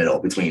 kind of in the middle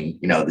between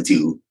the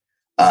two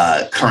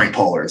current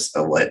polars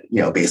of what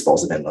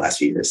baseballs have been the last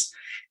few years.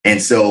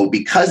 And so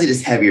because it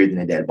is heavier than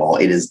a dead ball,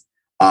 it is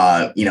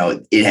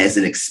it has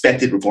an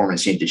expected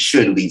performance change that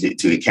should lead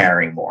to it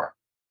carrying more.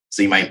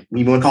 So you might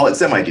even call it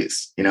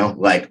semi-juice,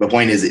 like the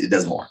point is it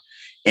does more.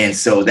 And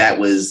so that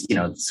was,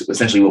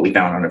 essentially what we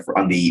found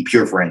on the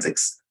pure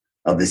forensics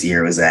of this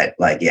year was that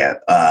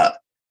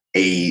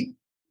a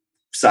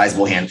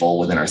sizable handful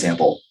within our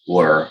sample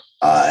were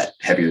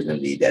heavier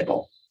than the dead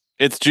ball.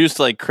 It's juiced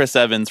like Chris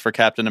Evans for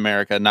Captain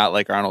America, not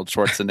like Arnold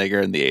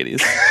Schwarzenegger in the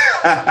 80s.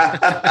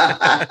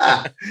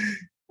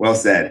 Well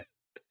said.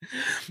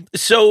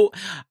 So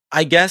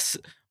I guess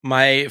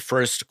my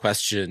first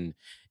question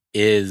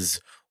is,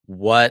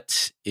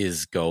 what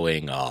is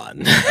going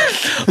on?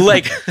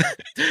 When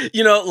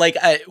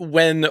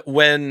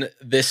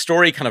this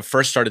story kind of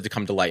first started to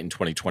come to light in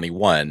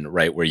 2021,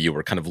 right, where you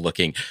were kind of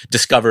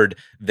discovered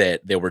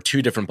that there were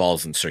two different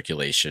balls in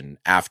circulation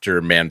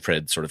after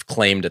Manfred sort of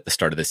claimed at the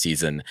start of the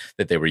season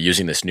that they were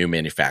using this new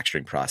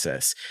manufacturing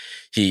process.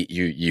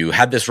 You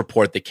had this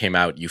report that came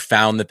out. You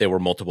found that there were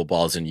multiple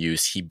balls in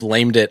use. He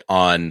blamed it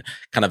on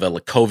kind of a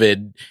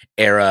COVID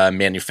era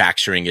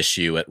manufacturing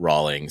issue at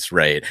Rawlings,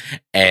 right?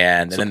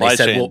 And then they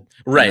said, well,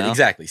 right,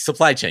 exactly.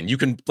 Supply chain. You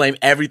can blame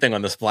everything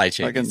on the supply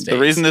chain. The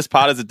reason this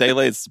pod is a day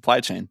late is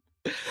supply chain.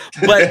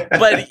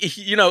 But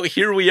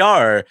here we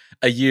are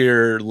a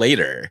year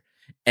later,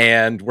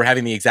 and we're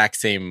having the exact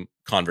same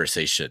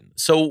conversation.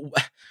 So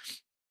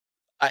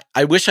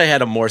I wish I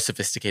had a more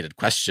sophisticated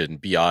question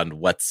beyond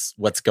what's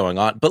going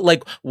on.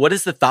 But what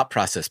is the thought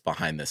process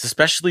behind this,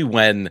 especially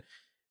when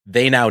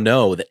they now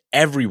know that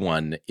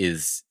everyone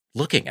is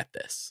looking at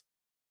this?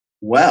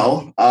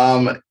 Well,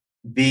 for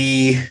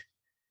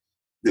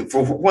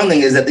one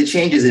thing is that the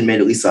change is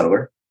admittedly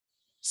subtler.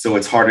 So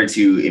it's harder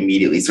to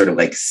immediately sort of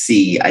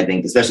see, I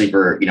think, especially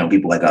for,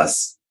 people like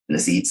us in the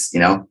seats,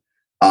 the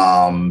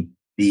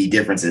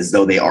differences,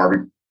 though they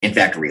are in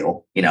fact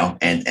real,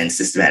 and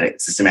systematic,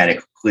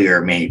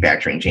 clear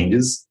manufacturing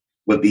changes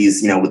with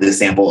these, with this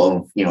sample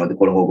of, the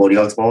quote unquote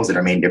Goldilocks balls that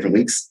are made in different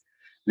weeks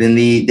than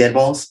the dead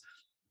balls.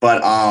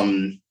 But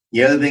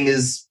the other thing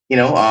is,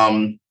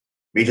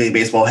 Major League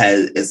Baseball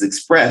has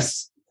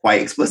expressed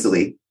quite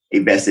explicitly a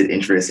vested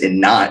interest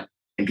in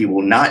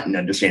people not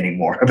understanding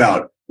more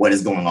about what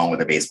is going on with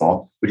the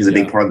baseball, which is a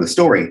big part of the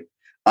story.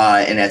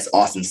 And that's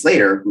Austin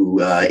Slater,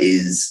 who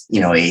is,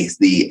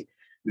 the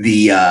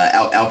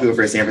outfielder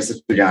for the San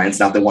Francisco Giants,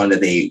 not the one that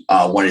they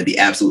wanted the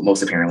absolute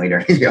most apparently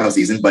during the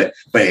offseason, but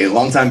a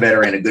longtime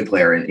veteran and a good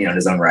player in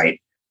his own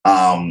right,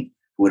 who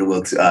would have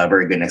looked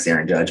very good next to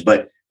Aaron Judge.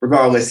 But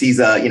regardless, he's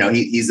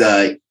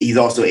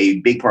also a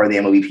big part of the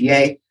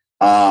MLBPA.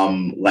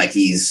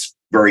 He's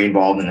very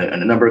involved in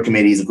a number of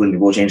committees, including the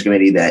Rule Change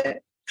Committee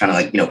that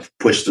kind of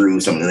push through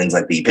some of the things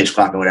like the pitch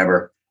clock and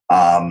whatever.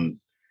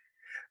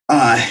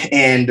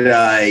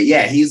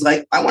 He's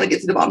like, I want to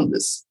get to the bottom of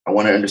this. I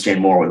want to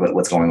understand more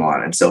what's going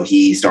on. And so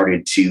he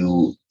started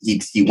to,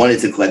 he wanted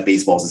to collect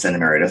baseballs to send to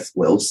Meredith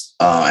Wills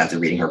after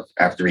reading our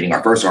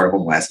first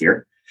article last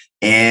year.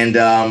 And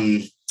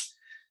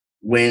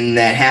when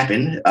that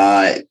happened,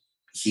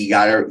 he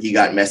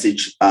got a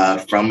message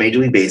from Major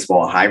League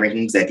Baseball, a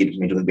high-ranking executive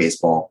from Major League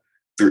Baseball,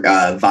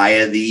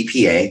 via the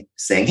EPA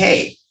saying,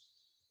 hey,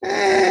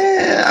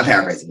 I'm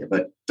paraphrasing here,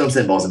 but don't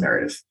send balls to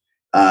Meredith.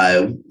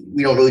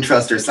 We don't really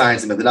trust her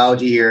science and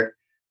methodology here.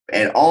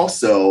 And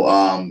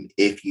also,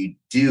 if you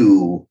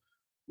do,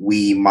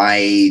 we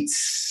might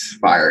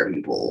fire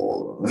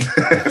people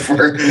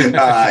for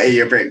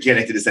you're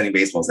connected to sending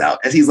baseballs out.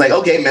 And he's like,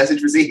 okay,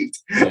 message received.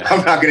 Yeah.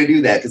 I'm not going to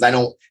do that because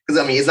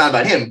it's not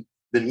about him.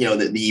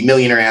 The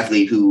millionaire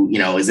athlete who,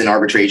 is in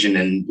arbitration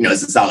and,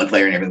 is a solid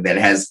player and everything that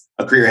has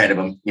a career ahead of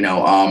him,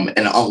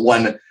 and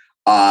one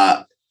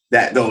that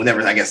though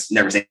never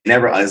say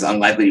never is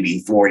unlikely to be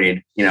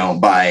thwarted,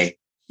 by,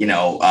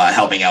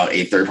 helping out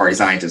a third party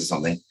scientist or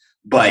something.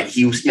 But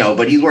he's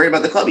worried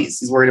about the clubbies.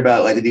 He's worried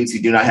about like the dudes who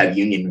do not have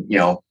union,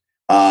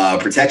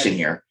 protection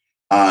here,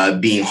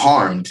 being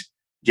harmed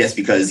just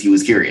because he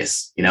was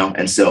curious,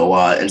 and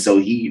so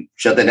he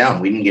shut that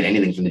down. We didn't get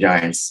anything from the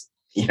Giants,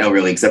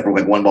 really, except for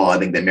like one ball I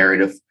think that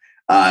Meredith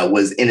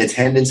was in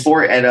attendance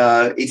for at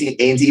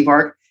A&T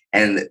Park,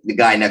 and the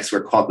guy next to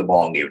her caught the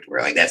ball and gave it to her.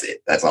 Like that's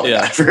it. That's all we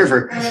got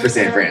for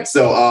San Fran.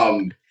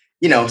 So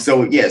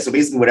so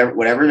basically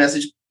whatever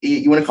message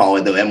you want to call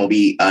it, the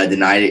MLB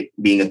denied it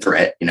being a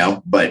threat,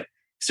 but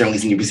certainly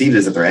seemed to be perceived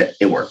as a threat.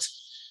 It worked.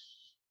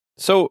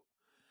 So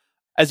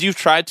as you've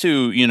tried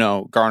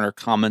to, garner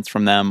comments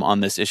from them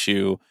on this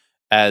issue,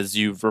 as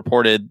you've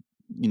reported,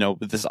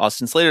 with this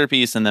Austin Slater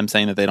piece and them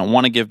saying that they don't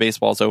want to give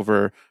baseballs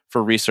over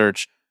for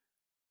research,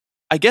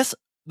 I guess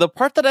the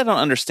part that I don't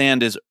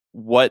understand is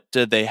what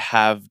do they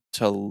have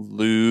to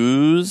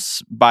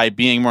lose by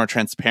being more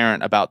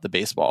transparent about the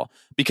baseball?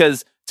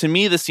 Because to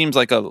me, this seems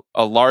like a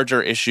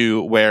larger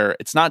issue where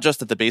it's not just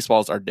that the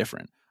baseballs are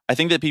different. I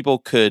think that people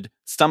could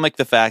stomach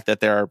the fact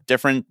that there are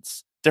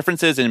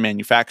differences in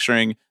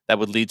manufacturing that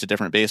would lead to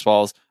different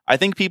baseballs. I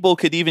think people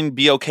could even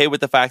be okay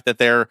with the fact that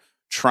they're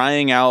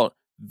trying out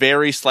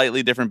very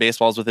slightly different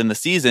baseballs within the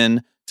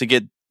season to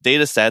get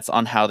data sets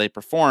on how they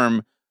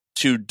perform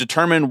to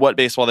determine what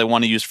baseball they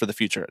want to use for the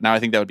future. Now, I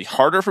think that would be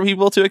harder for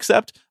people to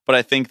accept, but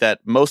I think that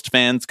most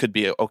fans could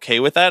be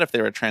okay with that if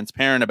they were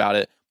transparent about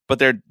it. But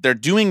they're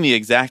doing the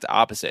exact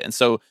opposite. And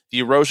so the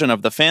erosion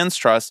of the fans'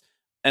 trust,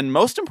 and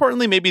most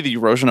importantly, maybe the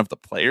erosion of the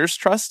players'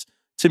 trust,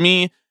 to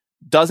me,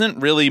 doesn't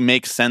really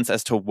make sense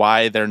as to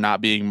why they're not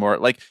being more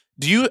like,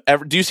 do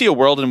you see a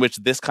world in which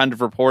this kind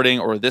of reporting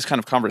or this kind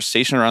of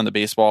conversation around the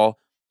baseball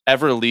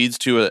ever leads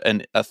to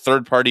a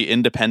third party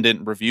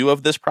independent review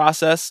of this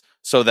process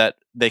so that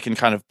they can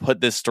kind of put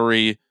this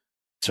story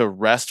to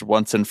rest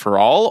once and for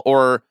all?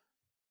 Or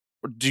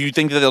do you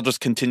think that they'll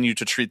just continue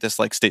to treat this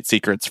like state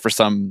secrets for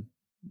some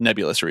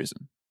nebulous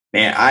reason?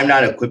 Man, I'm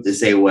not equipped to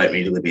say what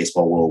Major League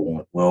Baseball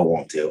will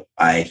won't do.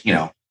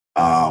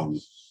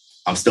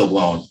 I'm still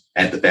blown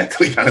at the fact that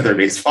we found a third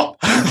baseball.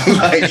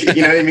 Like,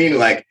 you know what I mean?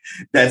 Like,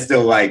 that's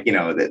still like,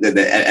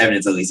 the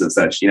evidence at least of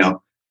such,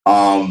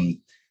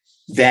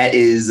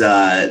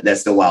 that's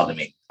still wild to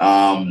me.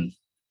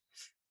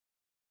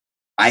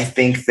 I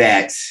think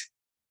that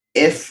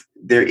if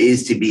there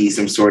is to be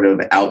some sort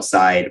of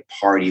outside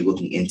party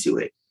looking into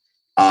it,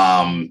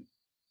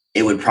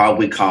 it would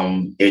probably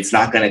it's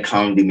not going to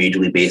come to Major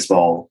League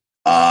Baseball,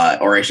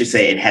 or I should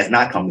say it has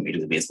not come to Major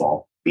League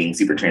Baseball being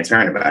super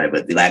transparent about it,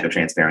 but the lack of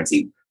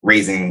transparency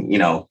raising,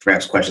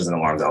 perhaps questions and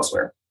alarms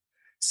elsewhere.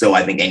 So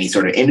I think any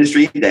sort of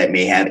industry that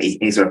may have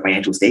any sort of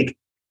financial stake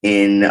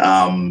in,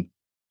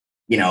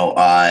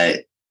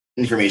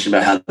 information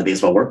about how the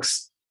baseball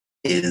works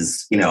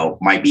is,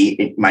 might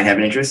have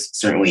an interest.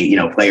 Certainly,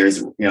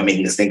 players,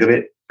 making us think of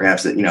it,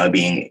 perhaps,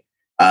 being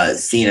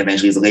seen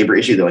eventually as a labor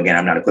issue, though, again,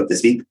 I'm not equipped to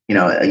speak, so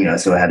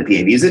how the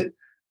PA views it.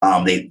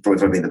 They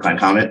declined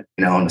comment,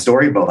 on the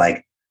story,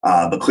 but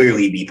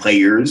clearly the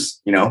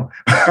players,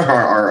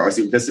 are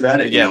super pissed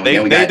about it. Yeah,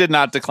 they did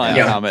not decline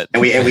to comment.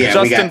 And we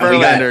Justin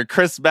Verlander,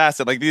 Chris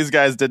Bassett, like these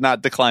guys did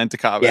not decline to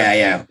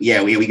comment.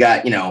 Yeah. We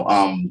got,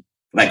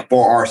 like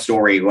for our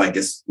story, like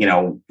just,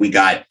 we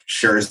got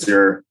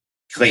Scherzer,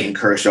 Clayton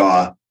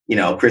Kershaw,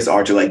 Chris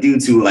Archer, like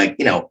dudes who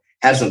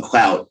have some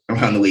clout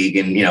around the league,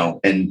 and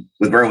and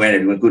with Verlander,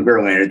 to include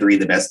Verlander,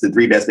 the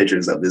three best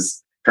pitchers of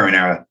this current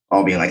era,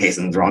 all being like, hey,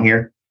 something's wrong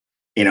here,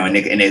 and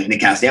Nick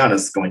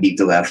Castellanos going deep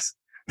to left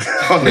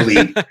on the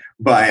league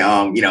by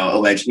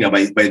alleged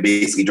by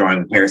basically drawing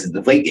comparisons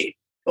to Deflategate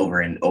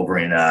over in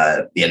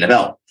the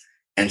NFL,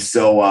 and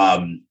so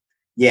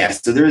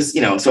so there's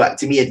so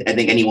to me I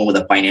think anyone with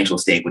a financial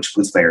stake, which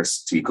includes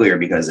players, to be clear,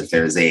 because if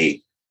there's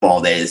a ball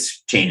that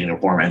is changing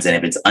performance, and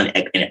if it's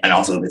and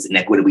also if it's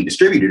inequitably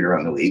distributed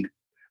around the league,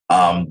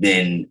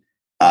 then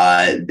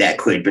that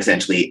could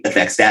potentially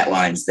affect stat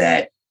lines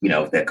that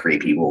that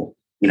create people,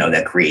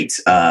 that create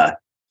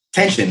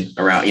tension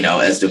around,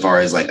 as to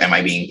far as like, am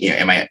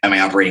I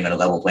operating on a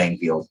level playing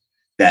field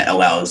that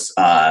allows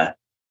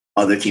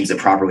other teams to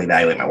properly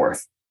evaluate my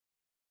worth?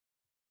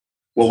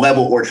 Well,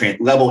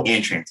 level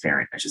and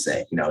transparent, I should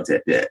say.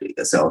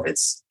 So if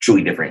it's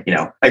truly different,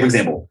 like for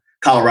example,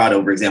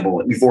 Colorado,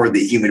 before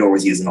the humidor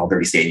was used in all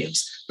 30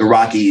 stadiums, the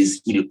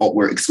Rockies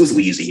were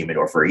exclusively using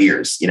humidor for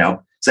years.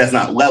 So that's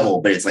not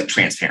level, but it's like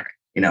transparent.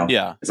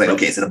 Yeah, it's like,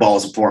 okay, so the ball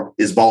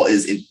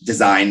is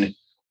designed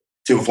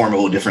to perform a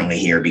little differently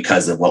here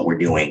because of what we're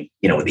doing,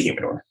 with the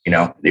humidor.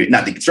 Not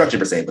the construction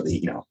per se, but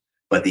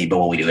but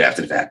what we do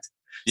after the fact.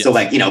 Yes. So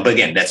but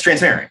again, that's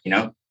transparent.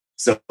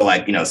 So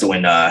so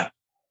when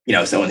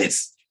someone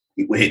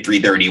would hit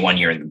 330 one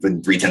year and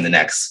 310 the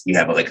next, you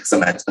have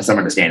some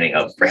understanding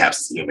of perhaps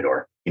it's the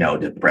humidor,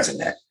 depressing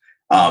that.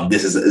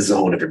 This is a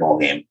whole different ball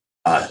game.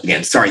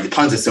 Again, sorry, the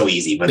puns are so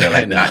easy, but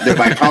they're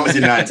my promise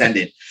are not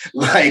intended.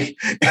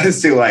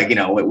 As to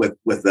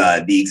with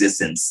the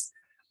existence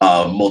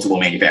of multiple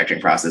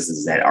manufacturing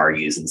processes that are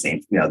used in the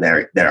same,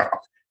 that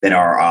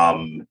are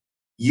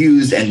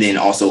used and then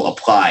also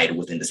applied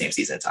within the same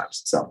season at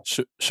times. So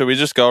should we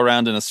just go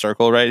around in a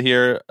circle right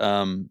here,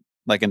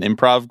 like an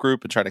improv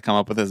group, and try to come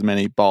up with as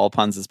many ball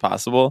puns as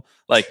possible?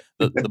 Like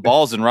the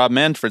ball's in Rob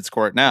Manfred's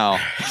court now.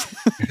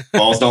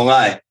 Balls don't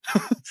lie.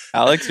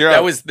 Alex, you're that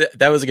up.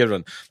 was a good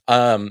one.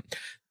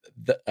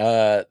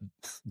 The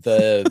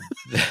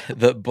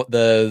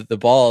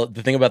ball.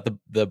 The thing about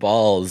the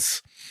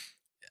balls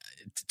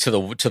to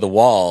the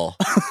wall.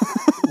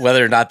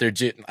 Whether or not they're,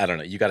 I don't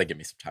know. You got to give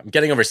me some time. I'm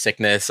getting over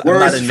sickness. I'm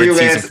not in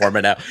mid-season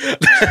format now.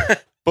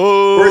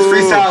 Worst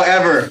freestyle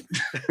ever.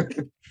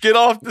 Get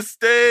off the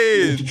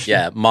stage.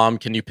 Yeah, Mom,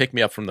 can you pick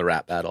me up from the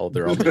rap battle?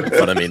 They're all making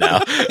fun of me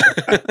now.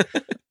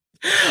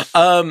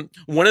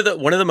 One of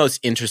the most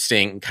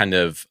interesting kind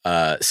of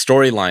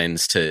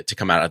storylines to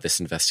come out of this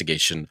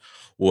investigation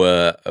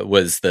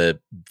was the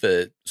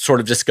sort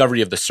of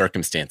discovery of the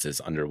circumstances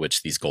under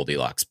which these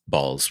Goldilocks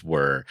balls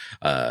were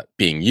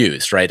being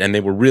used, right? And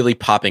they were really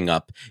popping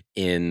up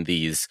in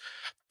these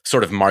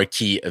sort of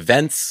marquee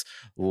events,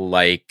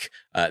 like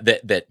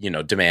that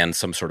demand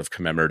some sort of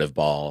commemorative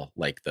ball,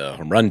 like the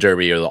Home Run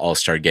Derby or the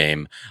All-Star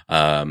Game,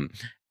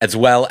 as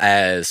well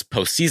as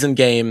postseason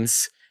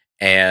games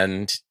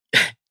and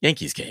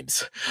Yankees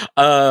games.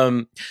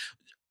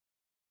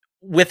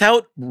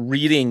 Without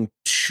reading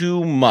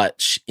too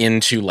much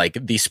into like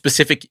the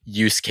specific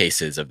use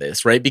cases of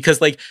this, right?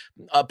 Because like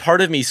a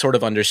part of me sort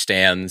of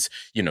understands,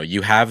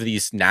 you have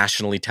these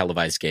nationally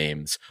televised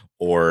games,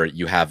 or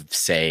you have,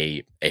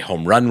 say, a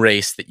home run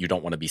race that you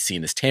don't want to be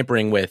seen as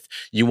tampering with.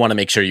 You want to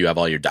make sure you have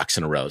all your ducks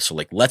in a row. So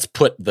like, let's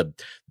put the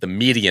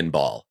median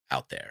ball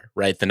out there,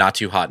 right? The not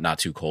too hot, not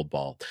too cold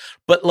ball.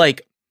 But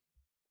like,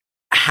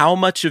 how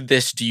much of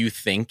this do you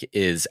think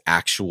is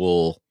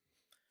actual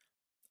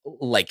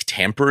like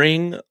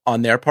tampering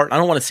on their part? I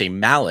don't want to say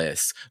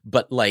malice,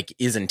 but like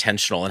is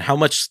intentional. And how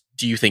much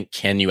do you think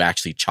can you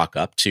actually chalk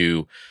up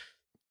to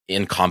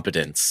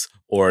incompetence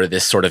or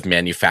this sort of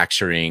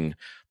manufacturing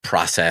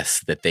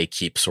process that they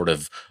keep sort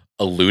of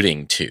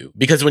alluding to?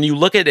 Because when you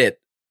look at it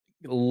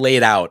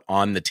laid out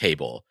on the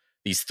table,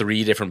 these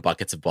 3 different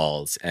buckets of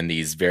balls and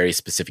these very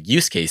specific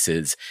use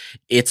cases,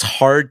 it's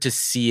hard to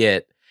see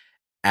it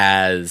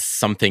as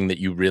something that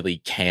you really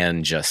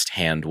can just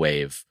hand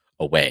wave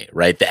away,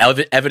 right?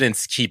 The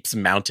evidence keeps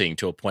mounting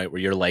to a point where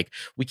you're like,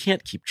 we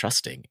can't keep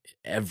trusting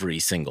every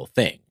single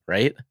thing,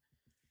 right?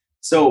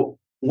 So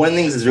one of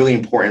the things that's really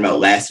important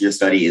about last year's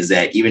study is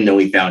that even though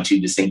we found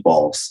 2 distinct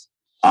balls,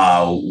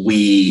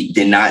 we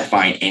did not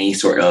find any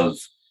sort of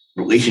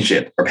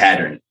relationship or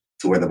pattern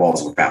to where the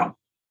balls were found.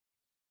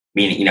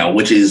 Meaning,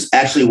 which is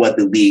actually what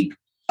the league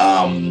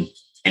and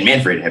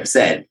Manfred have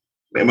said.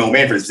 Well,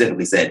 Manfred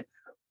specifically said,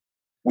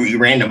 we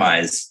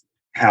randomized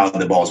how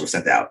the balls were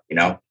sent out,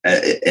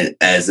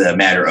 as a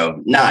matter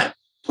of not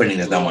putting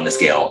the thumb on the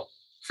scale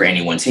for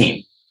any one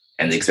team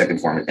and the expected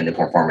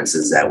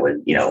performances that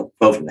would,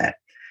 flow from that.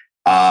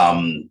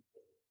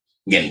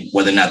 Again,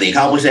 whether or not they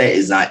accomplish that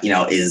is not,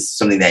 is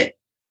something that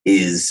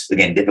is,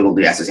 again, difficult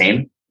to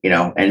ascertain,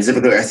 and it's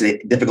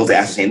difficult to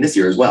ascertain this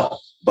year as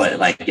well. But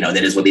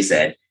that is what they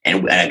said.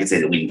 And I can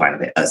say that we didn't find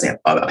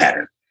a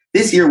pattern.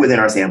 This year within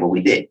our sample,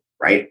 we did,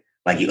 right?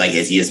 Like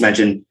as you just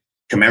mentioned,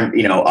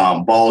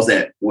 balls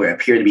that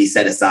appear to be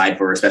set aside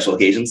for special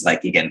occasions,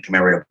 like again,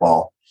 commemorative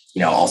ball,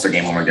 All-Star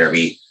Game, Home Run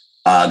Derby,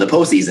 the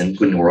postseason,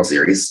 including the World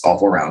Series, all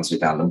 4 rounds, we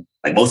found them.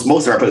 Like most of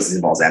our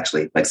postseason balls,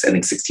 actually, like I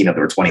think 16 of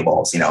there were 20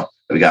 balls, that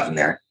we got from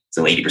there.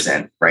 So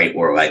 80%, right?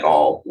 Were like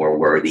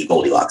were the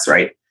Goldilocks,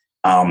 right?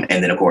 And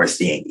then of course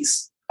the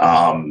Yankees.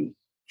 And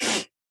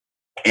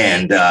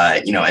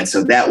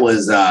so that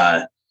was,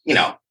 that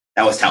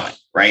was telling,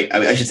 right?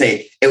 I should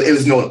say it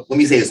was notable. Let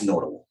me say it's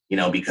notable,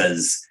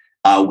 because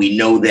we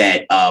know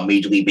that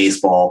Major League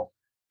Baseball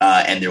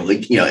and their,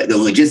 the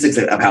logistics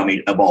of how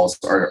balls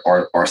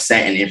are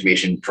sent and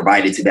information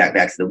provided to back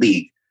to the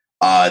league.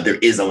 There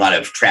is a lot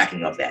of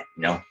tracking of that,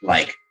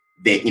 like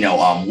that,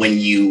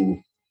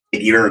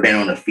 if you've ever been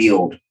on the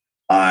field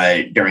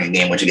during a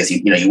game, which I guess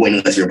you wouldn't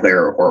unless you're a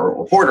player or a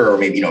reporter, or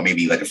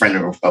maybe like a friend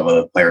of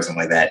a player or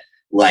something like that.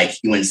 Like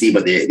you wouldn't see,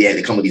 but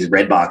they come with these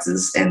red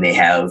boxes and they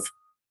have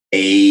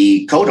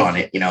a code on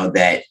it,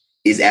 that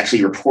is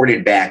actually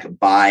reported back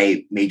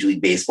by Major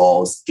League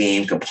Baseball's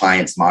game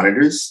compliance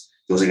monitors.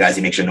 Those are guys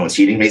who make sure no one's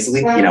cheating,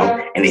 basically,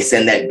 and they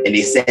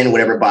send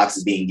whatever box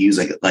is being used,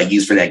 like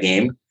used for that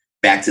game,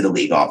 back to the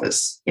league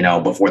office,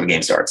 before the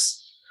game starts.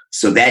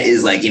 So that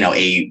is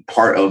a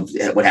part of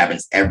what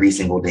happens every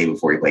single day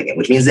before you play a game,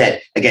 which means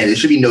that, again, there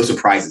should be no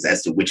surprises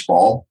as to which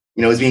ball,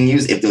 is being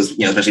used, if those,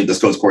 especially if those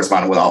codes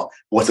correspond with all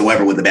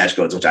whatsoever with the batch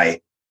codes, which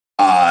I,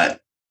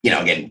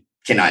 again,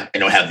 I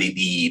don't have the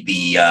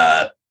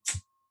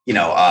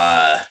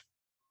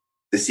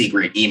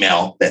secret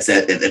email that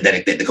said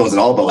that the codes at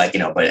all, but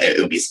but it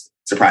would be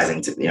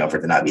surprising to, for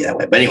it to not be that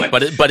way. But anyway,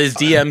 but his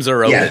DMs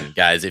are open,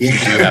 guys. If you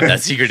do have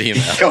that secret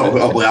email,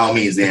 by all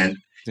means, man,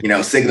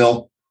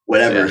 Signal,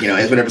 whatever,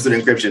 whatever sort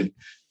of encryption,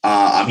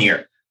 I'm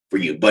here for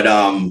you. But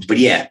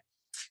yeah,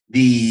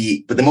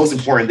 the most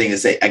important thing to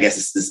say, I guess,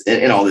 is this,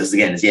 in all this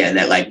again, is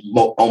that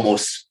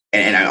almost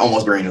and I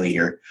almost buried the lead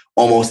here.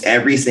 Almost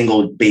every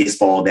single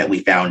baseball that we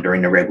found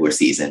during the regular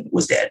season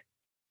was dead,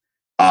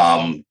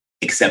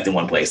 except in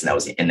one place, and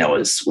that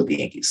was with the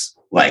Yankees.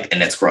 Like,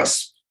 and that's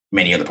across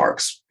many other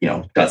parks,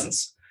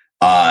 dozens.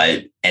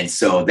 And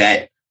so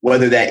that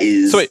whether that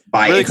is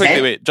by really intent,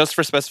 quickly, just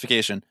for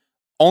specification,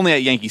 only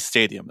at Yankee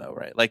Stadium though,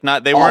 right? Like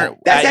they weren't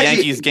at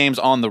Yankees games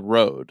on the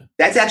road.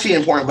 That's actually an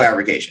important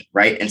clarification,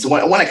 right? And so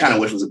what I kind of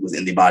wish was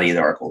in the body of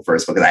the article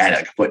first, because I had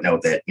a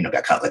footnote that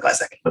got cut like last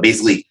second. But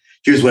basically,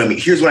 here's what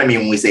I mean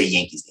when we say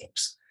Yankees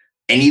games.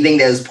 Anything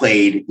that is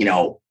played,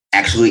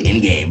 actually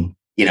in game,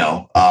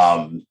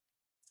 at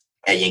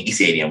Yankee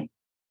Stadium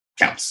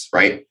counts,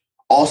 right?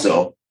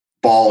 Also,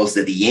 balls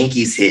that the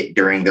Yankees hit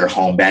during their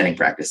home batting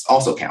practice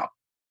also count.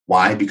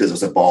 Why? Because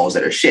those are balls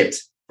that are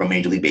shipped from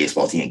Major League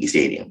Baseball to Yankee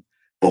Stadium.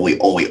 But we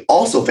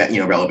also found,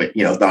 relevant,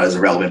 thought as a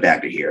relevant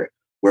factor here,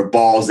 were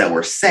balls that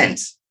were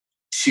sent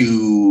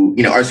to,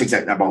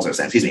 not balls that were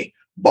sent, excuse me,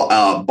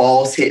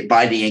 balls hit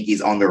by the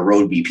Yankees on their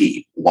road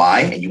BP.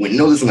 Why? And you wouldn't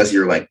know this unless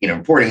you're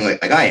reporting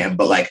like I am,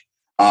 but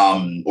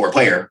or a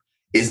player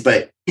is,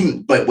 but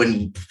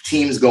when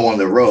teams go on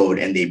the road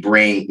and they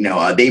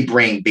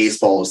bring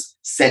baseballs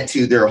sent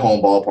to their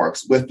home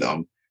ballparks with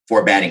them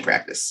for batting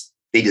practice.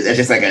 It's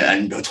just like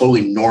a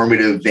totally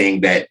normative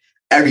thing that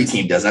every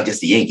team does, not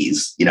just the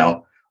Yankees,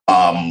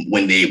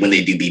 when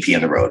they do BP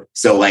on the road.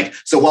 So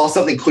while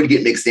something could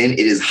get mixed in, it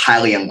is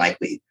highly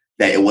unlikely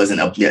that it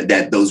wasn't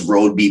that those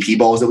road BP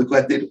balls that we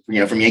collected,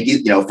 from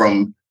Yankees,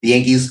 from the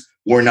Yankees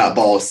were not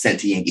balls sent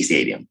to Yankee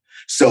Stadium.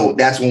 So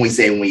that's when we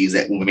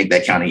make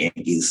that count of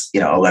Yankees,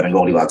 11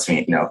 Goldilocks, from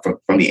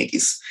the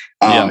Yankees.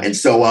 And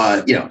so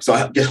I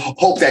just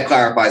hope that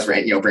clarifies for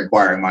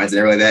inquiring minds and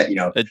everything like that,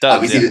 It does,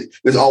 obviously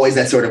there's always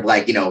that sort of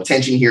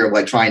tension here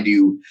of trying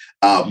to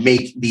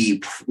make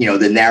the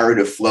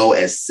narrative flow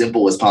as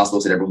simple as possible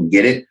so that everyone can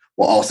get it,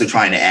 while also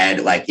trying to add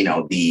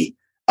the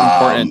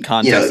important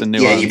context and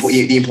nuance.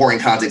 Yeah, the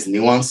important context and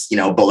nuance,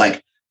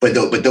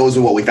 but those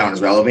are what we found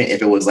as relevant.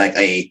 If it was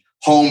a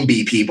home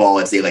BP ball,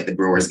 let's say the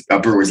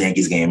Brewers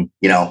Yankees game,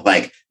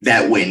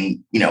 that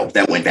wouldn't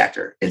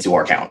factor into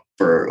our count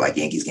for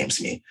Yankees games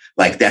to me.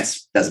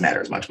 That's doesn't matter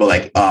as much,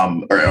 but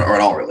or at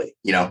all really,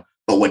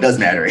 but what does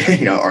matter,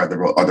 are the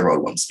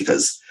road ones,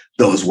 because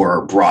those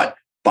were brought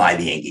by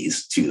the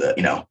Yankees to the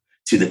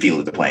field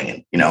that they're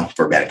playing in,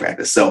 for batting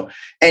practice. So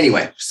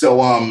anyway,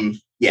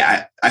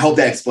 yeah, I hope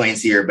that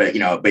explains here, but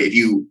I'm not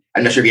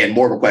sure if you had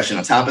more of a question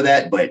on top of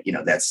that, but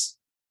that's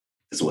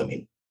what I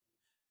mean.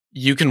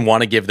 You can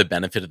want to give the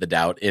benefit of the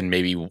doubt in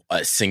maybe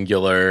a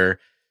singular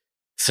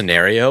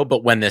scenario,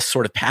 but when this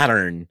sort of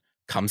pattern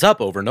comes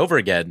up over and over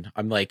again,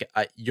 I'm like,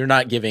 you're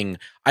not giving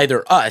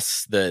either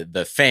us,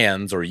 the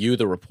fans, or you,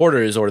 the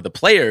reporters, or the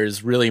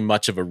players, really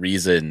much of a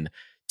reason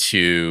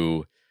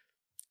to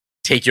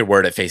take your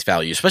word at face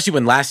value, especially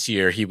when last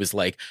year he was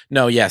like,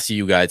 no, yes,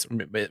 you guys,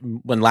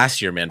 when last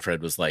year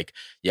Manfred was like,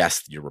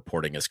 yes, your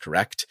reporting is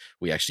correct.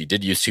 We actually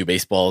did use two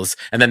baseballs.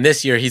 And then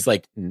this year he's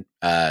like,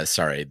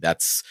 sorry,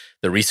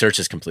 the research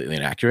is completely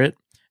inaccurate.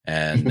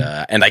 And,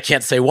 and I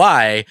can't say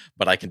why,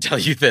 but I can tell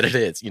you that it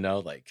is,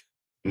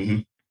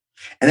 Mm-hmm.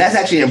 And that's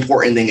actually an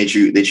important thing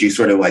that you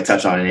sort of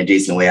touch on in a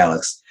Jason way,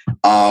 Alex.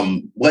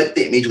 What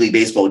the Major League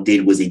Baseball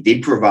did was they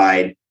did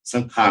provide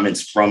some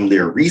comments from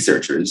their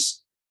researchers,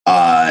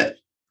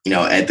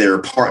 at their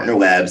partner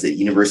labs at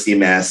University of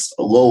Mass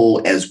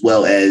Lowell, as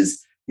well as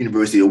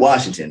University of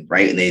Washington,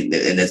 right?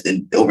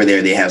 And over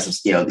there they have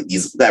some,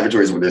 these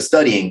laboratories where they're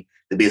studying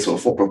the baseball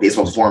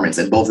performance,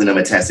 and both of them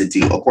attested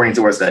to, according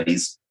to our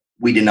studies,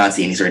 we did not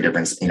see any sort of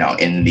difference, in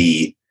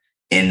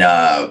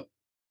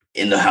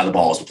how the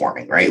ball is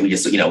performing, right? We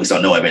just, we saw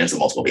no evidence of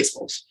multiple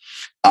baseballs.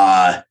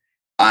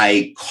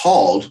 I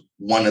called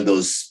one of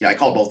those, I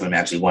called both of them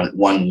actually.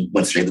 One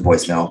went straight to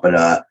voicemail,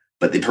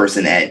 but the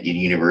person at the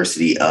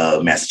University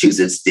of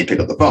Massachusetts did pick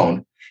up the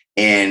phone,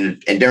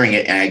 and during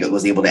it, I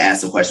was able to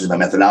ask some questions about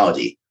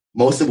methodology,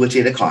 most of which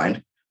they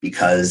declined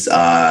because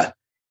they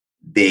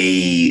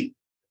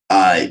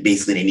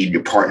needed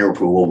your partner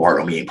approval,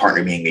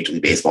 partner being Major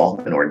League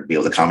Baseball, in order to be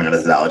able to comment on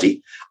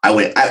methodology.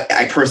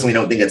 I personally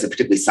don't think that's a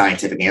particularly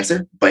scientific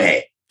answer, but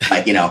hey,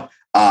 but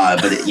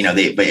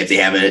if they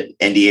have an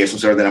NDA or some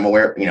sort, that I'm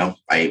aware,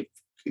 I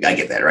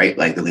get that, right?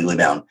 They're legally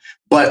bound.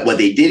 But what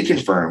they did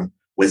confirm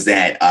was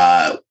that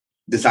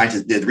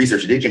the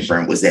researcher did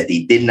confirm was that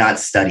they did not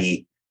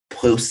study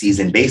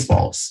postseason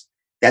baseballs.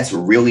 That's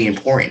really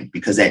important,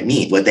 because that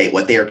means what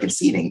they are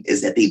conceding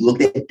is that they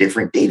looked at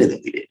different data than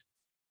we did.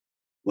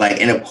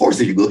 And of course,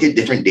 if you look at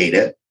different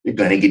data, you're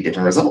going to get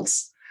different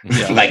results.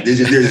 Yeah.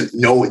 There's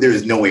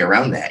no way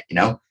around that.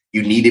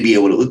 You need to be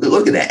able to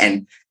look at that.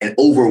 And an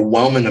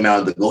overwhelming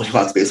amount of the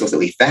Goldilocks baseballs that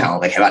we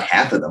found, about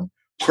half of them,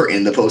 were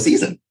in the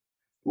postseason.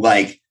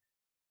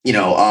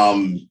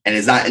 And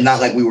it's not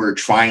like we were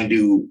trying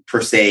to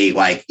per se,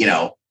 we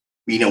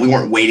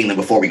weren't waiting them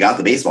before we got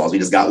the baseballs. We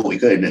just got what we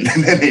could, and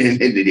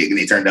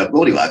they turned up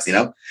Goldilocks.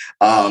 So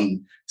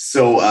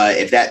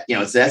if that,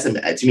 so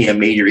that's to me a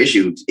major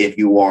issue. If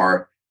you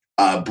are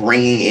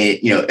bringing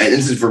it, and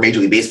this is for Major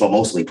League Baseball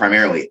mostly,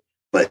 primarily,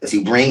 but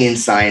to bring in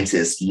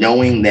scientists,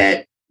 knowing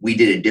that we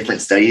did a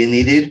different study than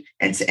they did,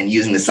 and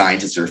using the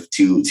scientists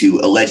to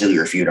allegedly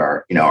refute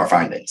our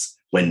findings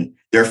when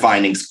their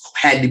findings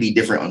had to be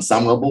different on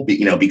some level,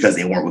 because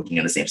they weren't looking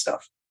at the same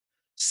stuff.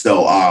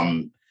 So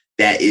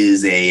that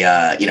is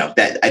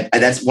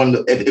that's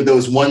one. If there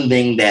was one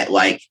thing that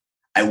like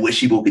I wish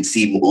people could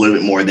see a little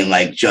bit more than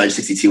like Judge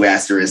 62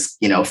 asterisk,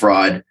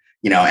 fraud,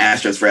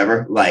 Astros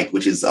forever, like,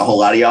 which is a whole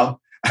lot of y'all.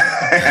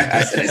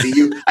 I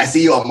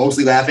see you all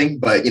mostly laughing,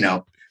 but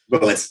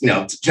let's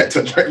lower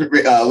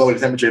the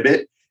temperature a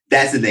bit.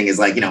 That's the thing is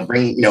like,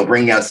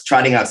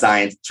 trotting out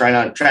science,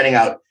 trotting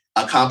out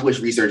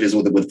accomplished researchers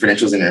with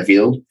credentials in their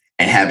field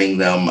and having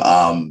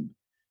them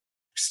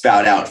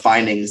spout out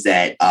findings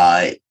that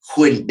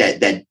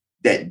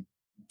that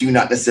do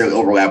not necessarily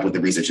overlap with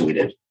the research that we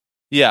did.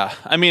 Yeah,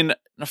 I mean,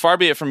 far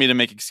be it from me to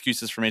make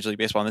excuses for Major League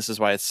Baseball, and this is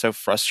why it's so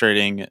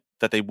frustrating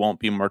that they won't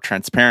be more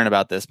transparent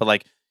about this. But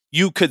like,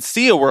 you could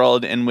see a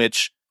world in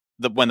which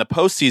when the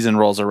postseason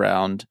rolls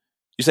around,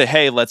 you say,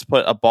 "Hey, let's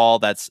put a ball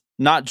that's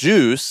not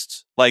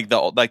juiced like the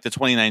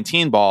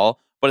 2019 ball,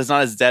 but it's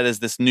not as dead as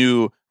this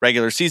new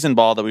regular season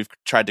ball that we've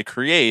tried to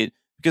create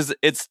because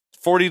it's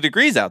 40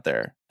 degrees out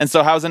there." And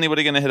so how is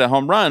anybody going to hit a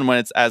home run when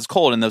it's as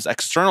cold? And those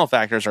external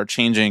factors are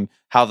changing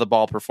how the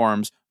ball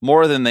performs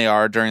more than they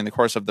are during the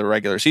course of the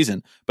regular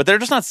season. But they're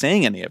just not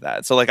saying any of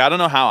that. So like, I don't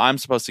know how I'm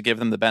supposed to give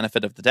them the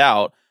benefit of the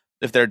doubt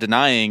if they're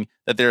denying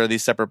that there are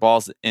these separate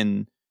balls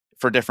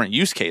for different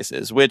use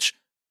cases, which,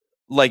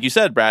 like you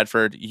said,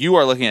 Bradford, you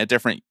are looking at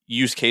different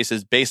use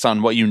cases based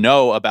on what you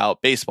know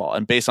about baseball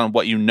and based on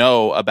what you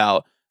know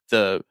about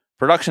the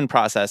production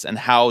process and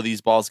how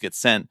these balls get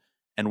sent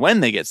and when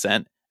they get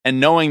sent. And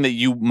knowing that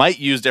you might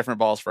use different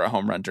balls for a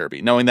home run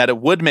derby, knowing that it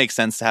would make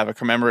sense to have a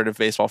commemorative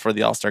baseball for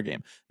the All-Star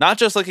game, not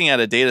just looking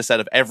at a data set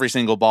of every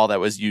single ball that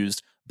was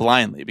used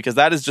blindly, because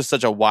that is just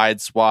such a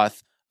wide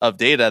swath of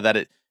data that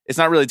it's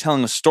not really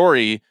telling a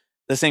story,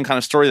 the same kind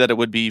of story that it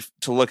would be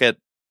to look at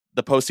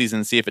the postseason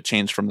and see if it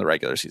changed from the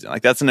regular season.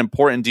 Like, that's an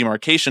important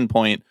demarcation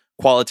point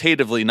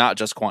qualitatively, not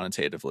just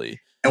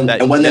quantitatively, that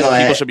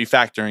people should be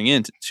factoring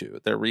into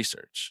their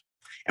research.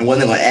 And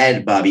one thing I'll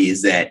add, Bobby,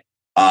 is that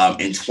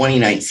in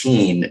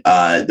 2019,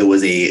 there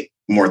was a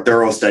more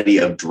thorough study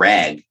of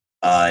drag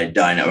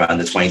done around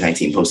the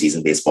 2019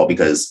 postseason baseball,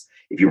 because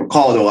if you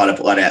recall, there were a lot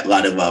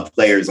of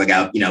players like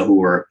out,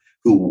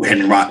 who had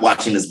been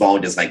watching this ball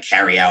just like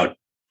carry out,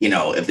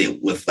 if they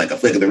with like a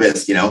flick of the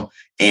wrist,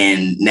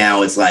 and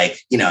now it's like,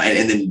 and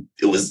then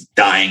it was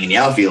dying in the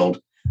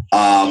outfield.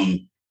 Rob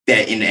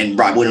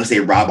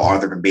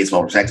Arthur from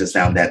Baseball Prospectus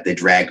found that the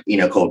drag,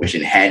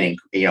 coefficient had in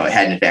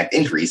fact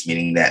increased,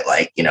 meaning that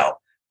like,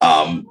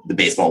 the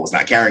baseball was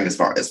not carrying as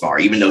far,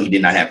 even though he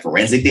did not have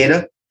forensic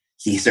data.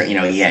 He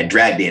certainly, he had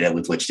drag data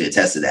with which to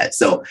attest to that.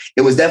 So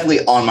it was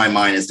definitely on my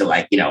mind as to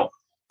like,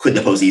 could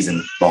the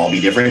postseason ball be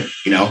different,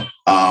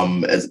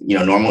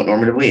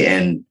 normatively,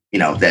 and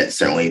that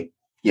certainly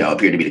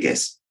appeared to be the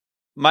case.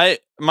 My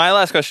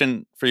last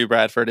question for you,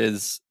 Bradford,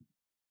 is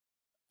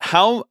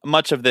how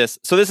much of this?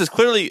 So this is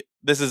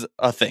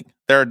a thing.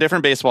 There are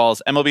different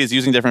baseballs. MLB is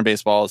using different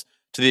baseballs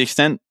to the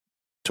extent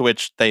to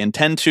which they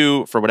intend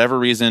to, for whatever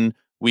reason.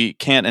 We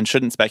can't and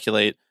shouldn't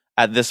speculate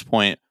at this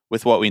point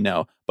with what we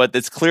know. But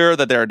it's clear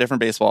that there are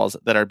different baseballs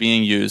that are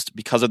being used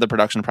because of the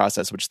production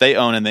process, which they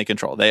own and they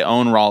control. They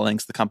own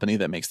Rawlings, the company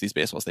that makes these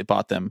baseballs. They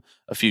bought them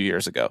a few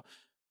years ago.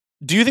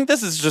 Do you think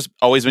this has just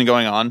always been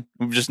going on?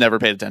 We've just never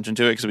paid attention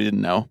to it because we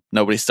didn't know.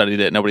 Nobody studied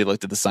it. Nobody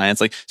looked at the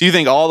science. Like, do you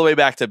think all the way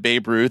back to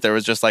Babe Ruth, there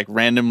was just like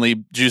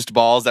randomly juiced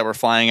balls that were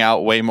flying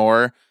out way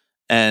more,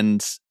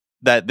 and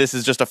that this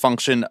is just a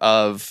function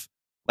of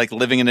like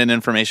living in an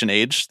information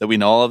age that we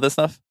know all of this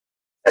stuff?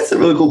 That's a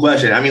really cool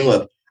question. I mean,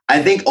 look,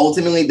 I think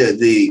ultimately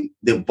the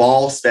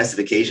ball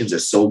specifications are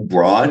so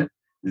broad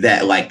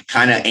that like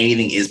kind of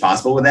anything is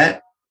possible with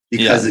that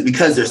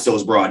because they're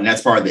so broad, and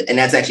that's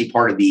that's actually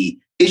part of the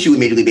issue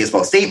with Major League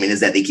Baseball statement is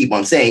that they keep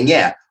on saying,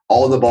 yeah,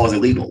 all of the balls are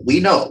legal. We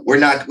know we're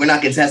not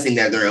contesting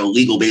that there are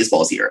illegal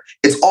baseballs here.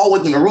 It's all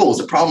within the rules.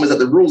 The problem is that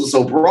the rules are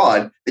so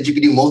broad that you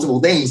can do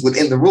multiple things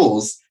within the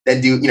rules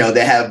that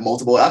that have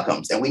multiple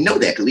outcomes, and we know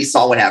that because we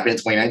saw what happened in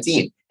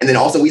 2019. And then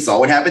also we saw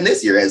what happened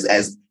this year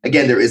as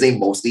again, there is a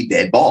mostly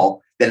dead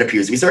ball that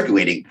appears to be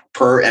circulating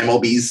per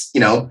MLB's,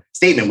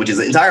 statement, which is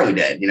entirely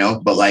dead,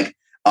 but like,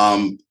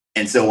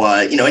 and so,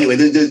 anyway,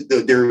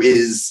 there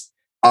is,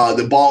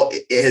 the ball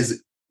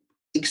is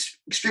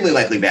extremely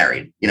likely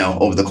varied,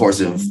 over the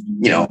course of,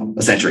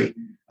 a century.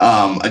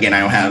 Again, I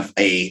don't have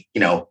a,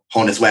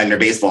 Honus Wagner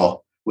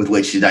baseball with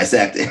which to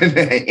dissect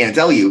and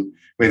tell you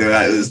whether or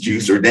not it was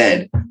juiced or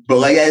dead. But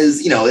like,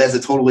 that's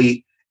a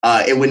totally,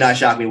 it would not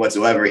shock me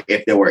whatsoever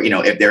if there were,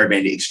 if there had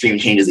been extreme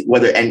changes,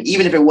 and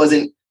even if it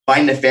wasn't by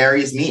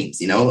nefarious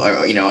means, and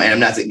I'm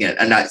not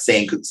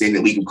saying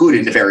that we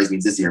concluded nefarious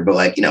means this year, but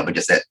like, but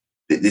just that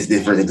this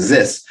difference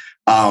exists.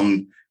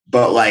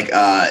 But like,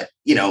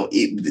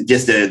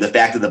 just the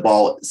fact that the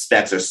ball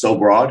specs are so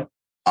broad,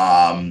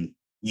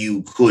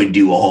 you could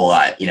do a whole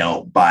lot,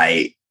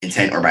 by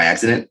intent or by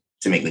accident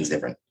to make things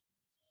different.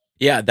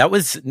 Yeah, that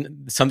was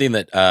something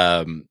that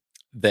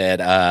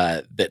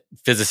that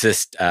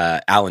physicist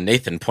Alan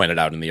Nathan pointed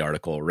out in the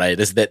article, right,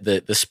 is that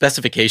the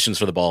specifications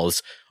for the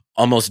balls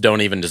almost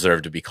don't even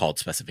deserve to be called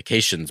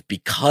specifications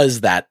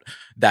because that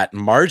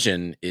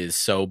margin is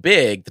so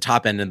big. The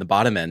top end and the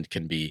bottom end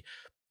can be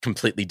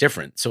completely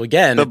different. So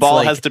again, the ball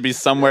has to be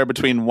somewhere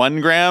between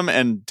 1 gram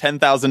and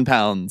 10,000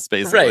 pounds,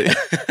 basically. Right.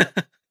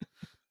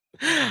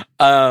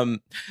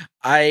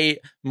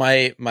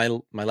 My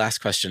last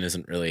question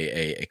isn't really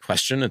a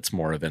question. It's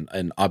more of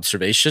an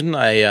observation.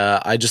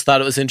 I just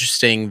thought it was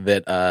interesting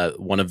that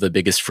one of the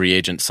biggest free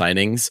agent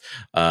signings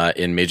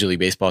in Major League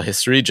Baseball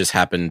history just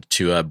happened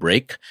to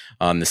break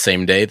on the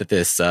same day that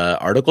this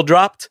article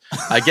dropped.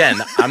 Again,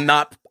 I'm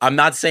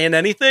not saying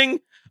anything.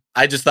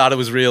 I just thought it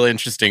was real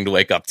interesting to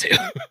wake up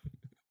to.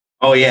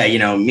 Oh yeah,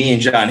 me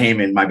and John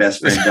Heyman, my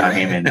best friend John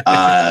Heyman,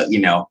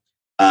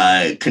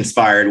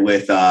 conspired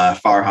with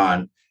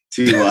Farhan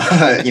to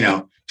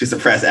to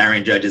suppress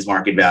Aaron Judge's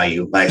market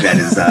value. Like that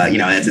is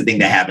that's a thing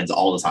that happens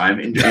all the time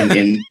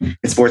in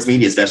sports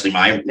media, especially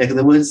my neck of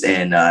the woods.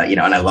 And and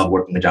I love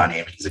working with John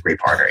Heyman. He's a great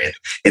partner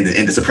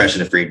in the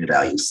suppression of free agent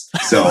values.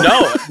 So hey,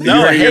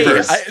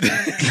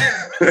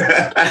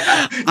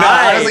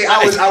 honestly,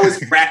 I was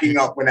cracking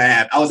up when that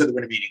happened. I was at the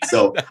winter meeting,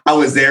 so I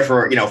was there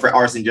for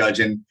Arson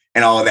Judge and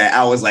all of that.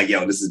 I was like,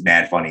 yo, this is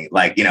mad funny.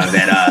 Like,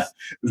 the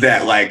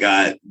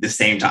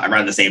same time,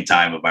 around the same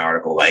time of my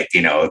article,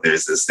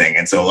 there's this thing.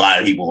 And so a lot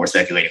of people were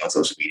speculating on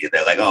social media.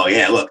 They're like, oh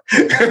yeah, look,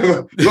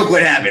 look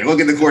what happened. Look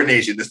at the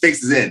coordination. The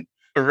fix is in.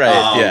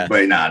 Right. Yeah.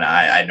 But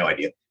I had no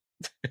idea.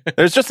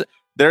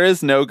 There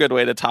is no good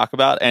way to talk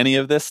about any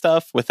of this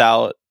stuff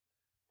without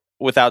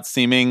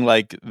seeming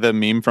like the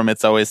meme from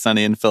It's Always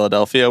Sunny in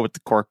Philadelphia with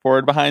the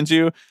corkboard behind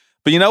you.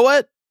 But you know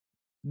what?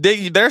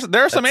 There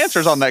are some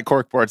answers on that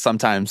corkboard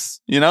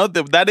sometimes.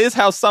 That is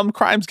how some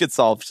crimes get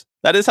solved.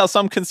 That is how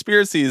some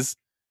conspiracies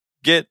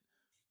get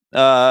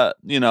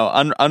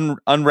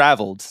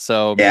unraveled.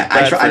 So yeah,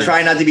 I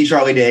try not to be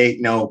Charlie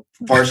Day,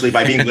 partially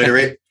by being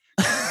literate.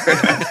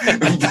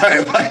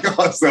 but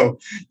also,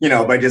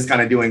 by just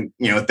kind of doing,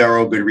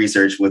 thorough good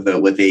research with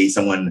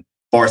someone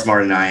far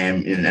smarter than I am,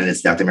 and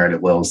it's Dr. Meredith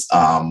Wills,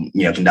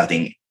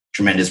 conducting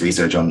tremendous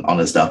research on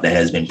the stuff that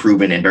has been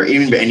proven and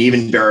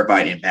even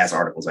verified in past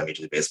articles on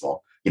Major League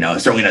Baseball.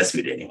 Certainly not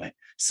disputed anyway.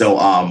 So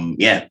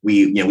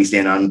we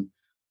stand on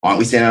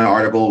an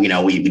article. We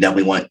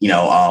definitely want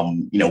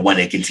want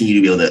to continue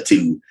to be able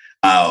to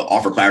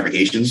offer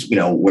clarifications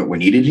where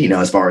needed.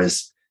 As far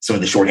as some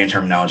of the shorthand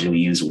terminology we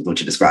use, which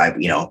to describe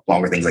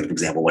longer things, like for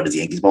example, what is the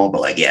Yankees ball?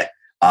 But we're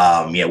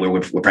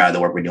proud of the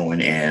work we're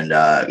doing, and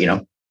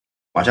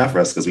watch out for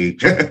us because we're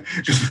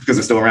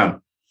still around.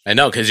 I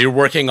know, because you're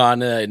working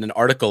on an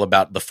article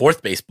about the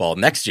fourth baseball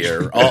next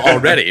year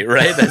already,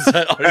 right? That's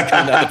already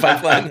coming down the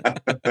pipeline.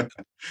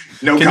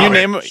 Can you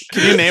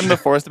name the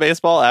fourth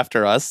baseball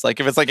after us?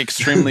 Like if it's like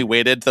extremely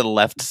weighted to the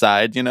left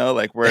side,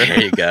 where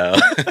there you go.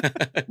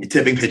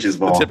 Tipping pitches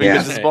ball.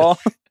 Pitches ball.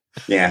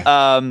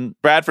 Yeah.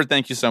 Bradford,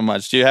 thank you so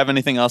much. Do you have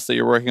anything else that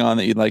you're working on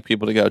that you'd like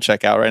people to go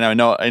check out right now?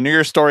 I know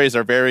your stories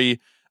are very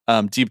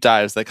deep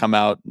dives that come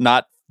out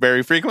not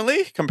very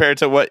frequently compared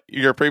to what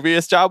your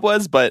previous job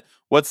was, but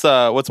what's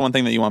one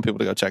thing that you want people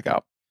to go check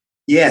out?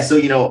 Yeah, so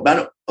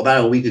about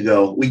a week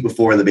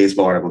before the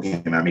baseball article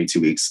came out, maybe 2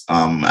 weeks,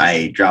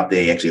 I dropped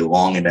a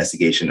long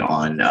investigation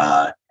on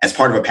as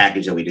part of a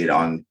package that we did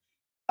on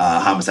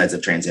homicides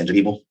of transgender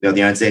people in the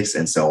United States.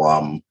 And so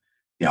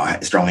I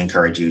strongly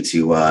encourage you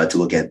to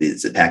look at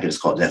this package. It's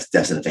called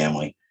Deaths in the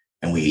Family,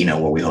 and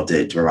where we hope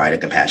to provide a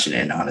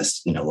compassionate and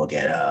honest look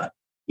at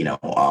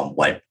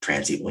what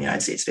trans people in the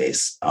United States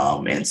face.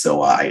 And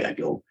so I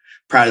feel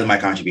proud of my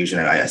contribution.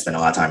 I spent a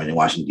lot of time in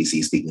Washington,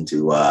 D.C. speaking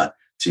to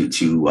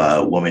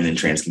women in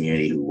trans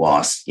community who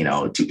lost,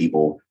 2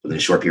 people within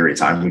a short period of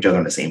time from each other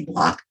on the same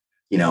block,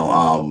 and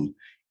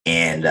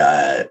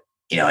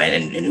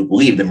who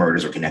believe the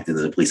murders are connected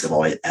to the police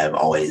have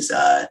always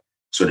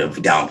sort of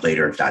downplayed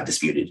or if not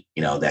disputed,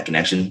 that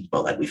connection.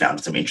 But we found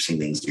some interesting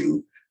things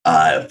through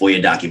FOIA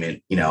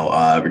document,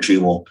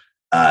 retrieval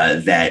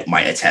that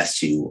might attest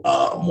to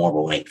more of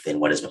a link than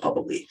what has been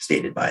publicly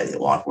stated by the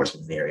law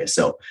enforcement in the area.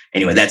 So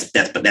anyway,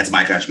 that's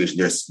my contribution.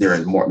 There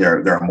are more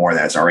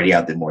that's already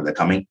out there, more that are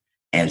coming.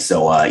 And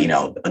so,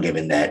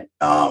 given that,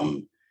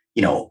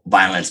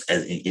 violence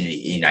in the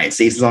United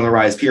States is on the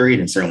rise, period.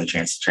 And certainly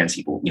trans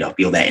people,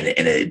 feel that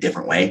in a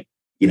different way,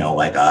 we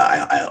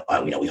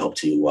hope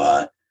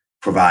to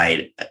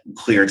provide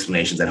clear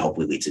explanations that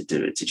hopefully lead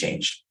to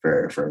change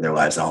for their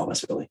lives and all of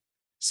us, really.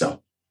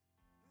 So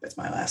that's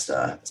my last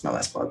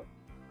plug.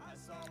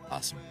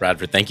 Awesome.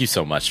 Bradford, thank you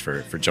so much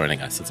for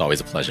joining us. It's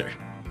always a pleasure.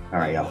 All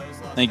right, y'all.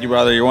 Thank you,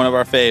 brother. You're one of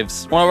our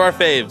faves.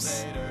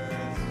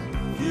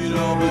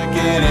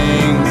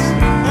 Beginnings,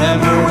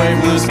 never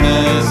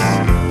wavelessness,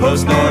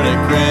 post-Nordic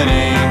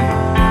grinning,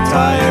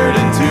 tired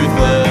and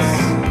toothless.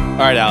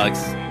 All right,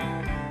 Alex.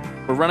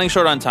 We're running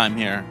short on time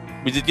here.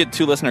 We did get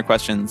 2 listener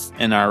questions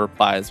in our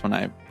replies when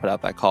I put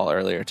out that call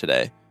earlier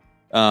today.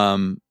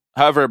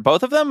 However,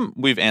 both of them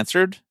we've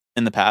answered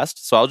in the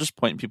past, so I'll just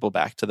point people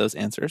back to those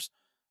answers.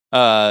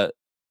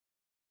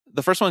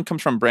 The first one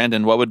comes from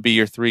Brandon. What would be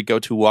your 3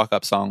 go-to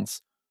walk-up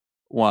songs?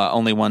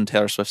 Only one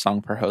Taylor Swift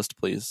song per host,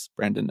 please.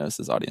 Brandon knows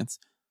his audience.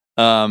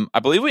 I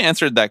believe we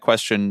answered that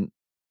question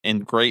in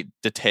great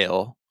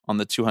detail on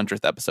the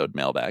 200th episode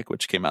mailbag,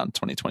 which came out in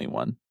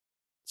 2021.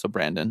 So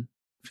Brandon,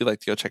 if you'd like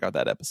to go check out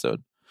that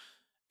episode.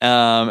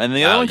 And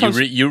the other one comes...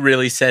 You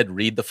really said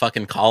read the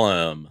fucking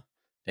column.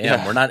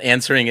 Damn, We're not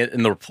answering it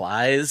in the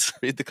replies.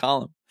 Read the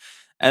column.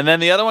 And then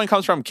the other one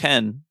comes from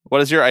Ken.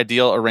 What is your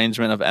ideal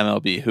arrangement of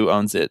MLB? Who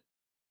owns it?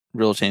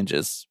 Rule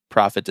changes,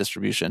 profit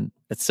distribution,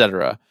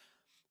 etc.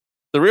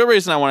 The real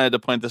reason I wanted to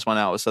point this one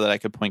out was so that I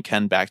could point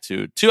Ken back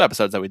to 2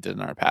 episodes that we did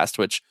in our past,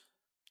 which,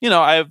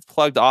 I've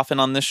plugged often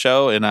on this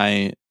show, and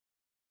I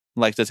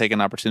like to take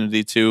an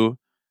opportunity to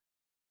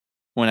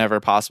whenever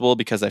possible,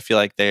 because I feel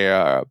like they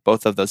are,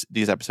 both of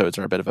these episodes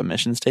are a bit of a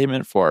mission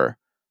statement for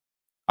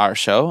our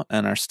show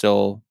and are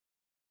still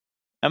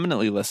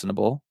eminently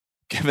listenable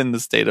given the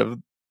state of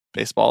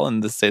baseball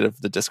and the state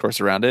of the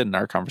discourse around it and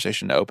our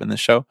conversation to open this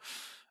show.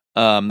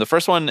 The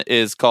first one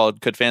is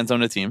called Could Fans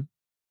Own a Team?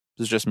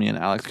 This is just me and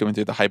Alex going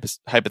through the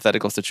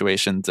hypothetical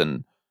situations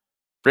and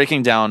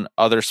breaking down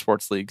other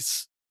sports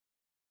leagues,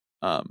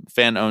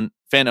 fan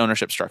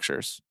ownership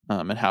structures,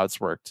 and how it's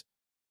worked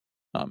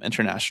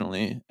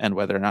internationally and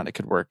whether or not it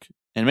could work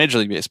in Major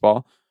League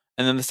Baseball.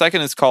 And then the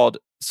second is called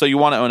So You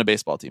Want to Own a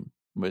Baseball Team,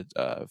 with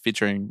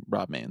featuring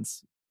Rob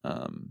Maines,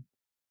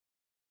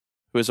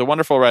 who is a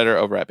wonderful writer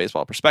over at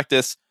Baseball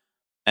Prospectus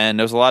and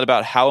knows a lot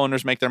about how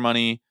owners make their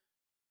money,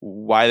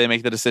 why they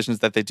make the decisions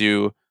that they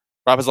do.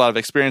 Rob has a lot of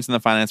experience in the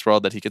finance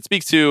world that he could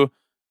speak to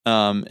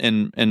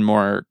in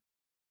more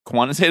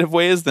quantitative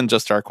ways than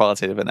just our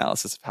qualitative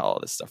analysis of how all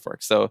this stuff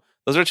works. So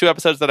those are 2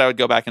 episodes that I would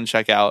go back and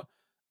check out.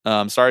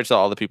 Sorry to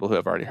all the people who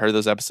have already heard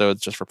those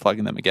episodes, just for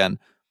plugging them again.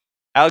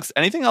 Alex,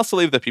 anything else to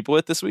leave the people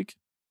with this week?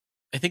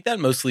 I think that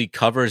mostly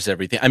covers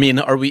everything. I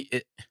mean,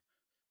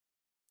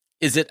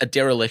 is it a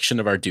dereliction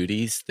of our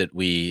duties that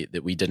we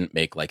didn't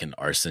make like an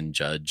arson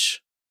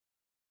judge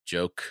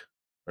joke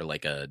or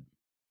like a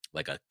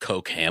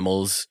Coke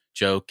Hamels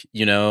joke?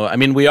 I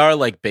mean, we are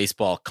like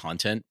baseball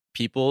content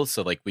people,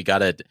 so like we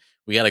gotta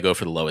go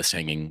for the lowest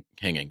hanging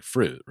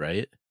fruit,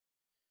 right?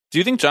 Do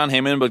you think John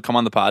Heyman would come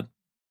on the pod?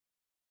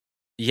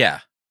 Yeah,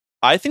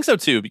 I think so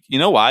too. You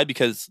know why?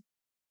 Because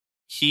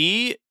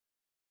he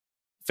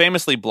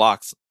famously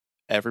blocks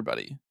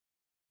everybody,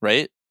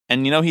 right?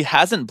 And he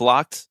hasn't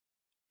blocked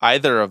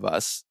either of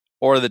us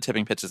or the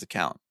Tipping Pitches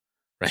account.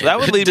 Right. So that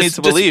would lead me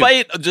to believe,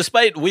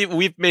 despite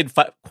we've made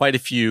quite a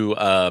few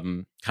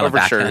kind of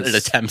backhanded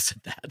attempts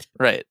at that,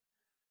 right?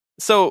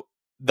 So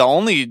the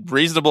only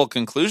reasonable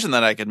conclusion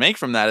that I could make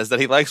from that is that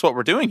he likes what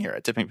we're doing here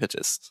at Tipping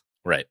Pitches.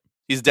 Right?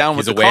 He's down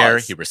with the aware.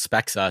 cause. He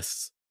respects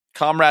us.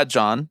 Comrade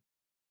John,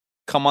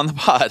 come on the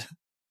pod.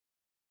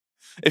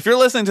 If you're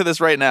listening to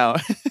this right now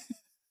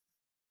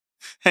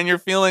and you're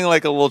feeling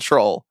like a little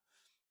troll,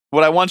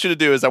 what I want you to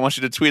do is I want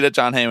you to tweet at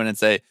John Heyman and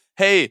say,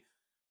 "Hey,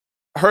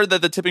 heard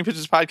that the Tipping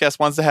Pitches podcast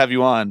wants to have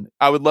you on.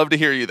 I would love to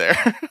hear you there."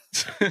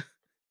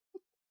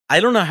 I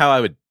don't know how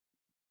I would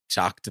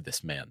talk to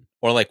this man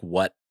or like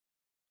what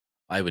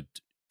I would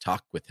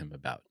talk with him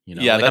about.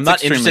 Yeah, like, I'm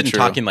not interested in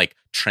talking like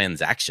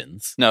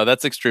transactions. No,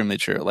 that's extremely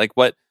true. Like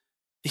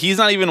he's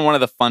not even one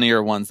of the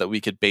funnier ones that we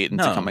could bait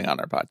into coming on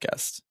our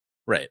podcast.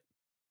 Right.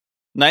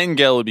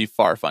 Nightingale would be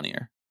far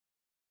funnier.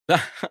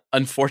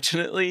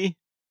 Unfortunately,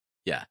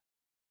 yeah.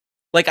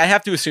 Like I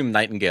have to assume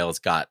Nightingale's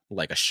got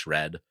like a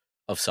shred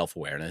of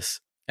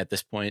self-awareness at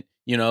this point.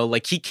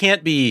 Like he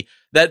can't be,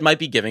 that might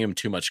be giving him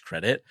too much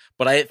credit,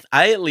 but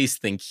I at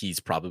least think he's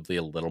probably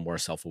a little more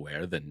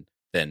self-aware than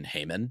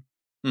Heyman.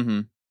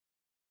 Mm-hmm.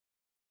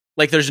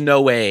 Like there's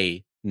no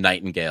way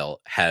Nightingale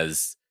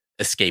has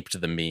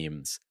escaped the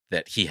memes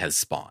that he has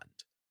spawned,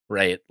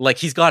 right? Like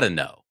he's got to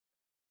know.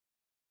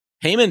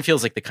 Heyman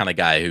feels like the kind of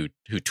guy who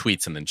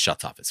tweets and then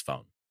shuts off his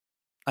phone.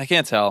 I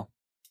can't tell.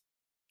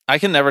 I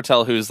can never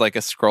tell who's like a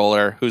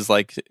scroller,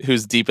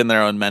 who's deep in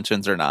their own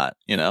mentions or not,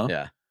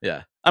 Yeah.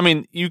 Yeah. I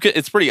mean,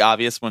 it's pretty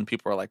obvious when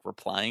people are like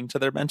replying to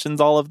their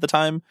mentions all of the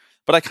time,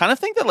 but I kind of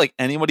think that like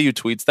anybody who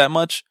tweets that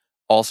much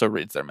also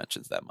reads their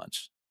mentions that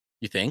much.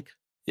 You think?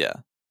 Yeah.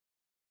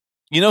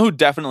 Who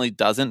definitely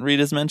doesn't read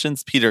his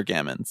mentions? Peter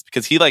Gammons,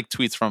 because he like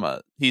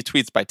tweets he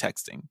tweets by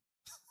texting.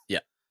 Yeah.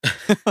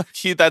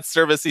 That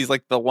service, he's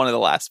like one of the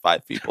last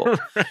 5 people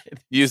right,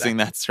 using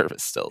that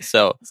service still.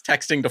 So he's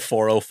texting to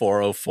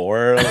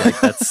 40404.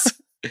 Like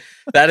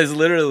that is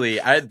literally,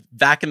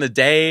 back in the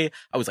day,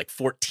 I was like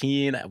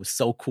 14. I was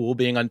so cool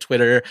being on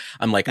Twitter.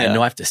 I'm like, I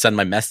know I have to send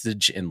my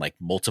message in like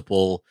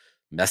multiple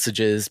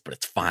messages, but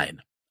it's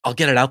fine. I'll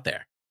get it out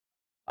there.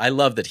 I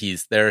love that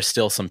there are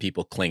still some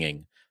people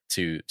clinging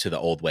to the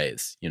old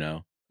ways,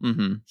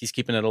 Mm-hmm. He's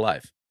keeping it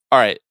alive. All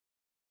right.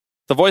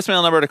 The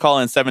voicemail number to call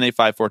in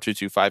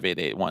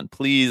 785-422-5881.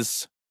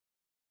 Please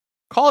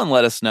call and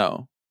let us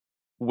know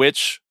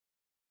which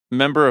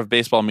member of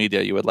baseball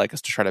media you would like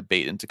us to try to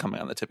bait into coming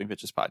on the Tipping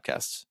Pitches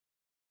podcast.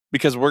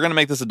 Because we're going to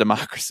make this a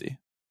democracy.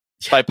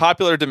 Yeah. By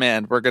popular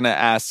demand, we're going to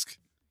ask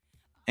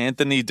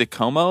Anthony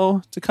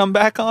DiComo to come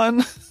back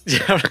on.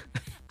 Yeah.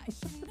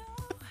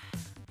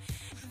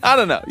 I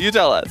don't know. You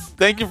tell us.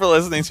 Thank you for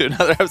listening to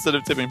another episode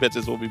of Tipping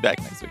Pitches. We'll be back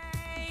next week.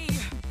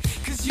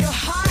 'Cause you're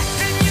hot,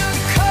 then you're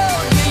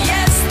cold, you're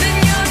yes, then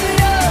you're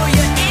no,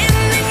 you're in,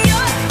 then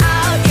you're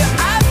out, you're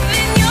up,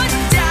 then you're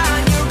down,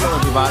 you're Hello,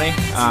 everybody.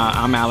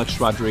 I'm Alex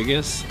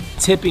Rodriguez.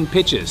 Tipping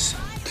Pitches.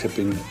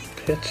 Tipping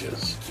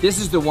Pitches. This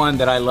is the one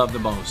that I love the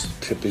most.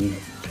 Tipping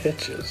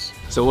Pitches.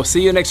 So we'll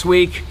see you next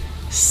week.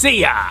 See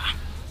ya!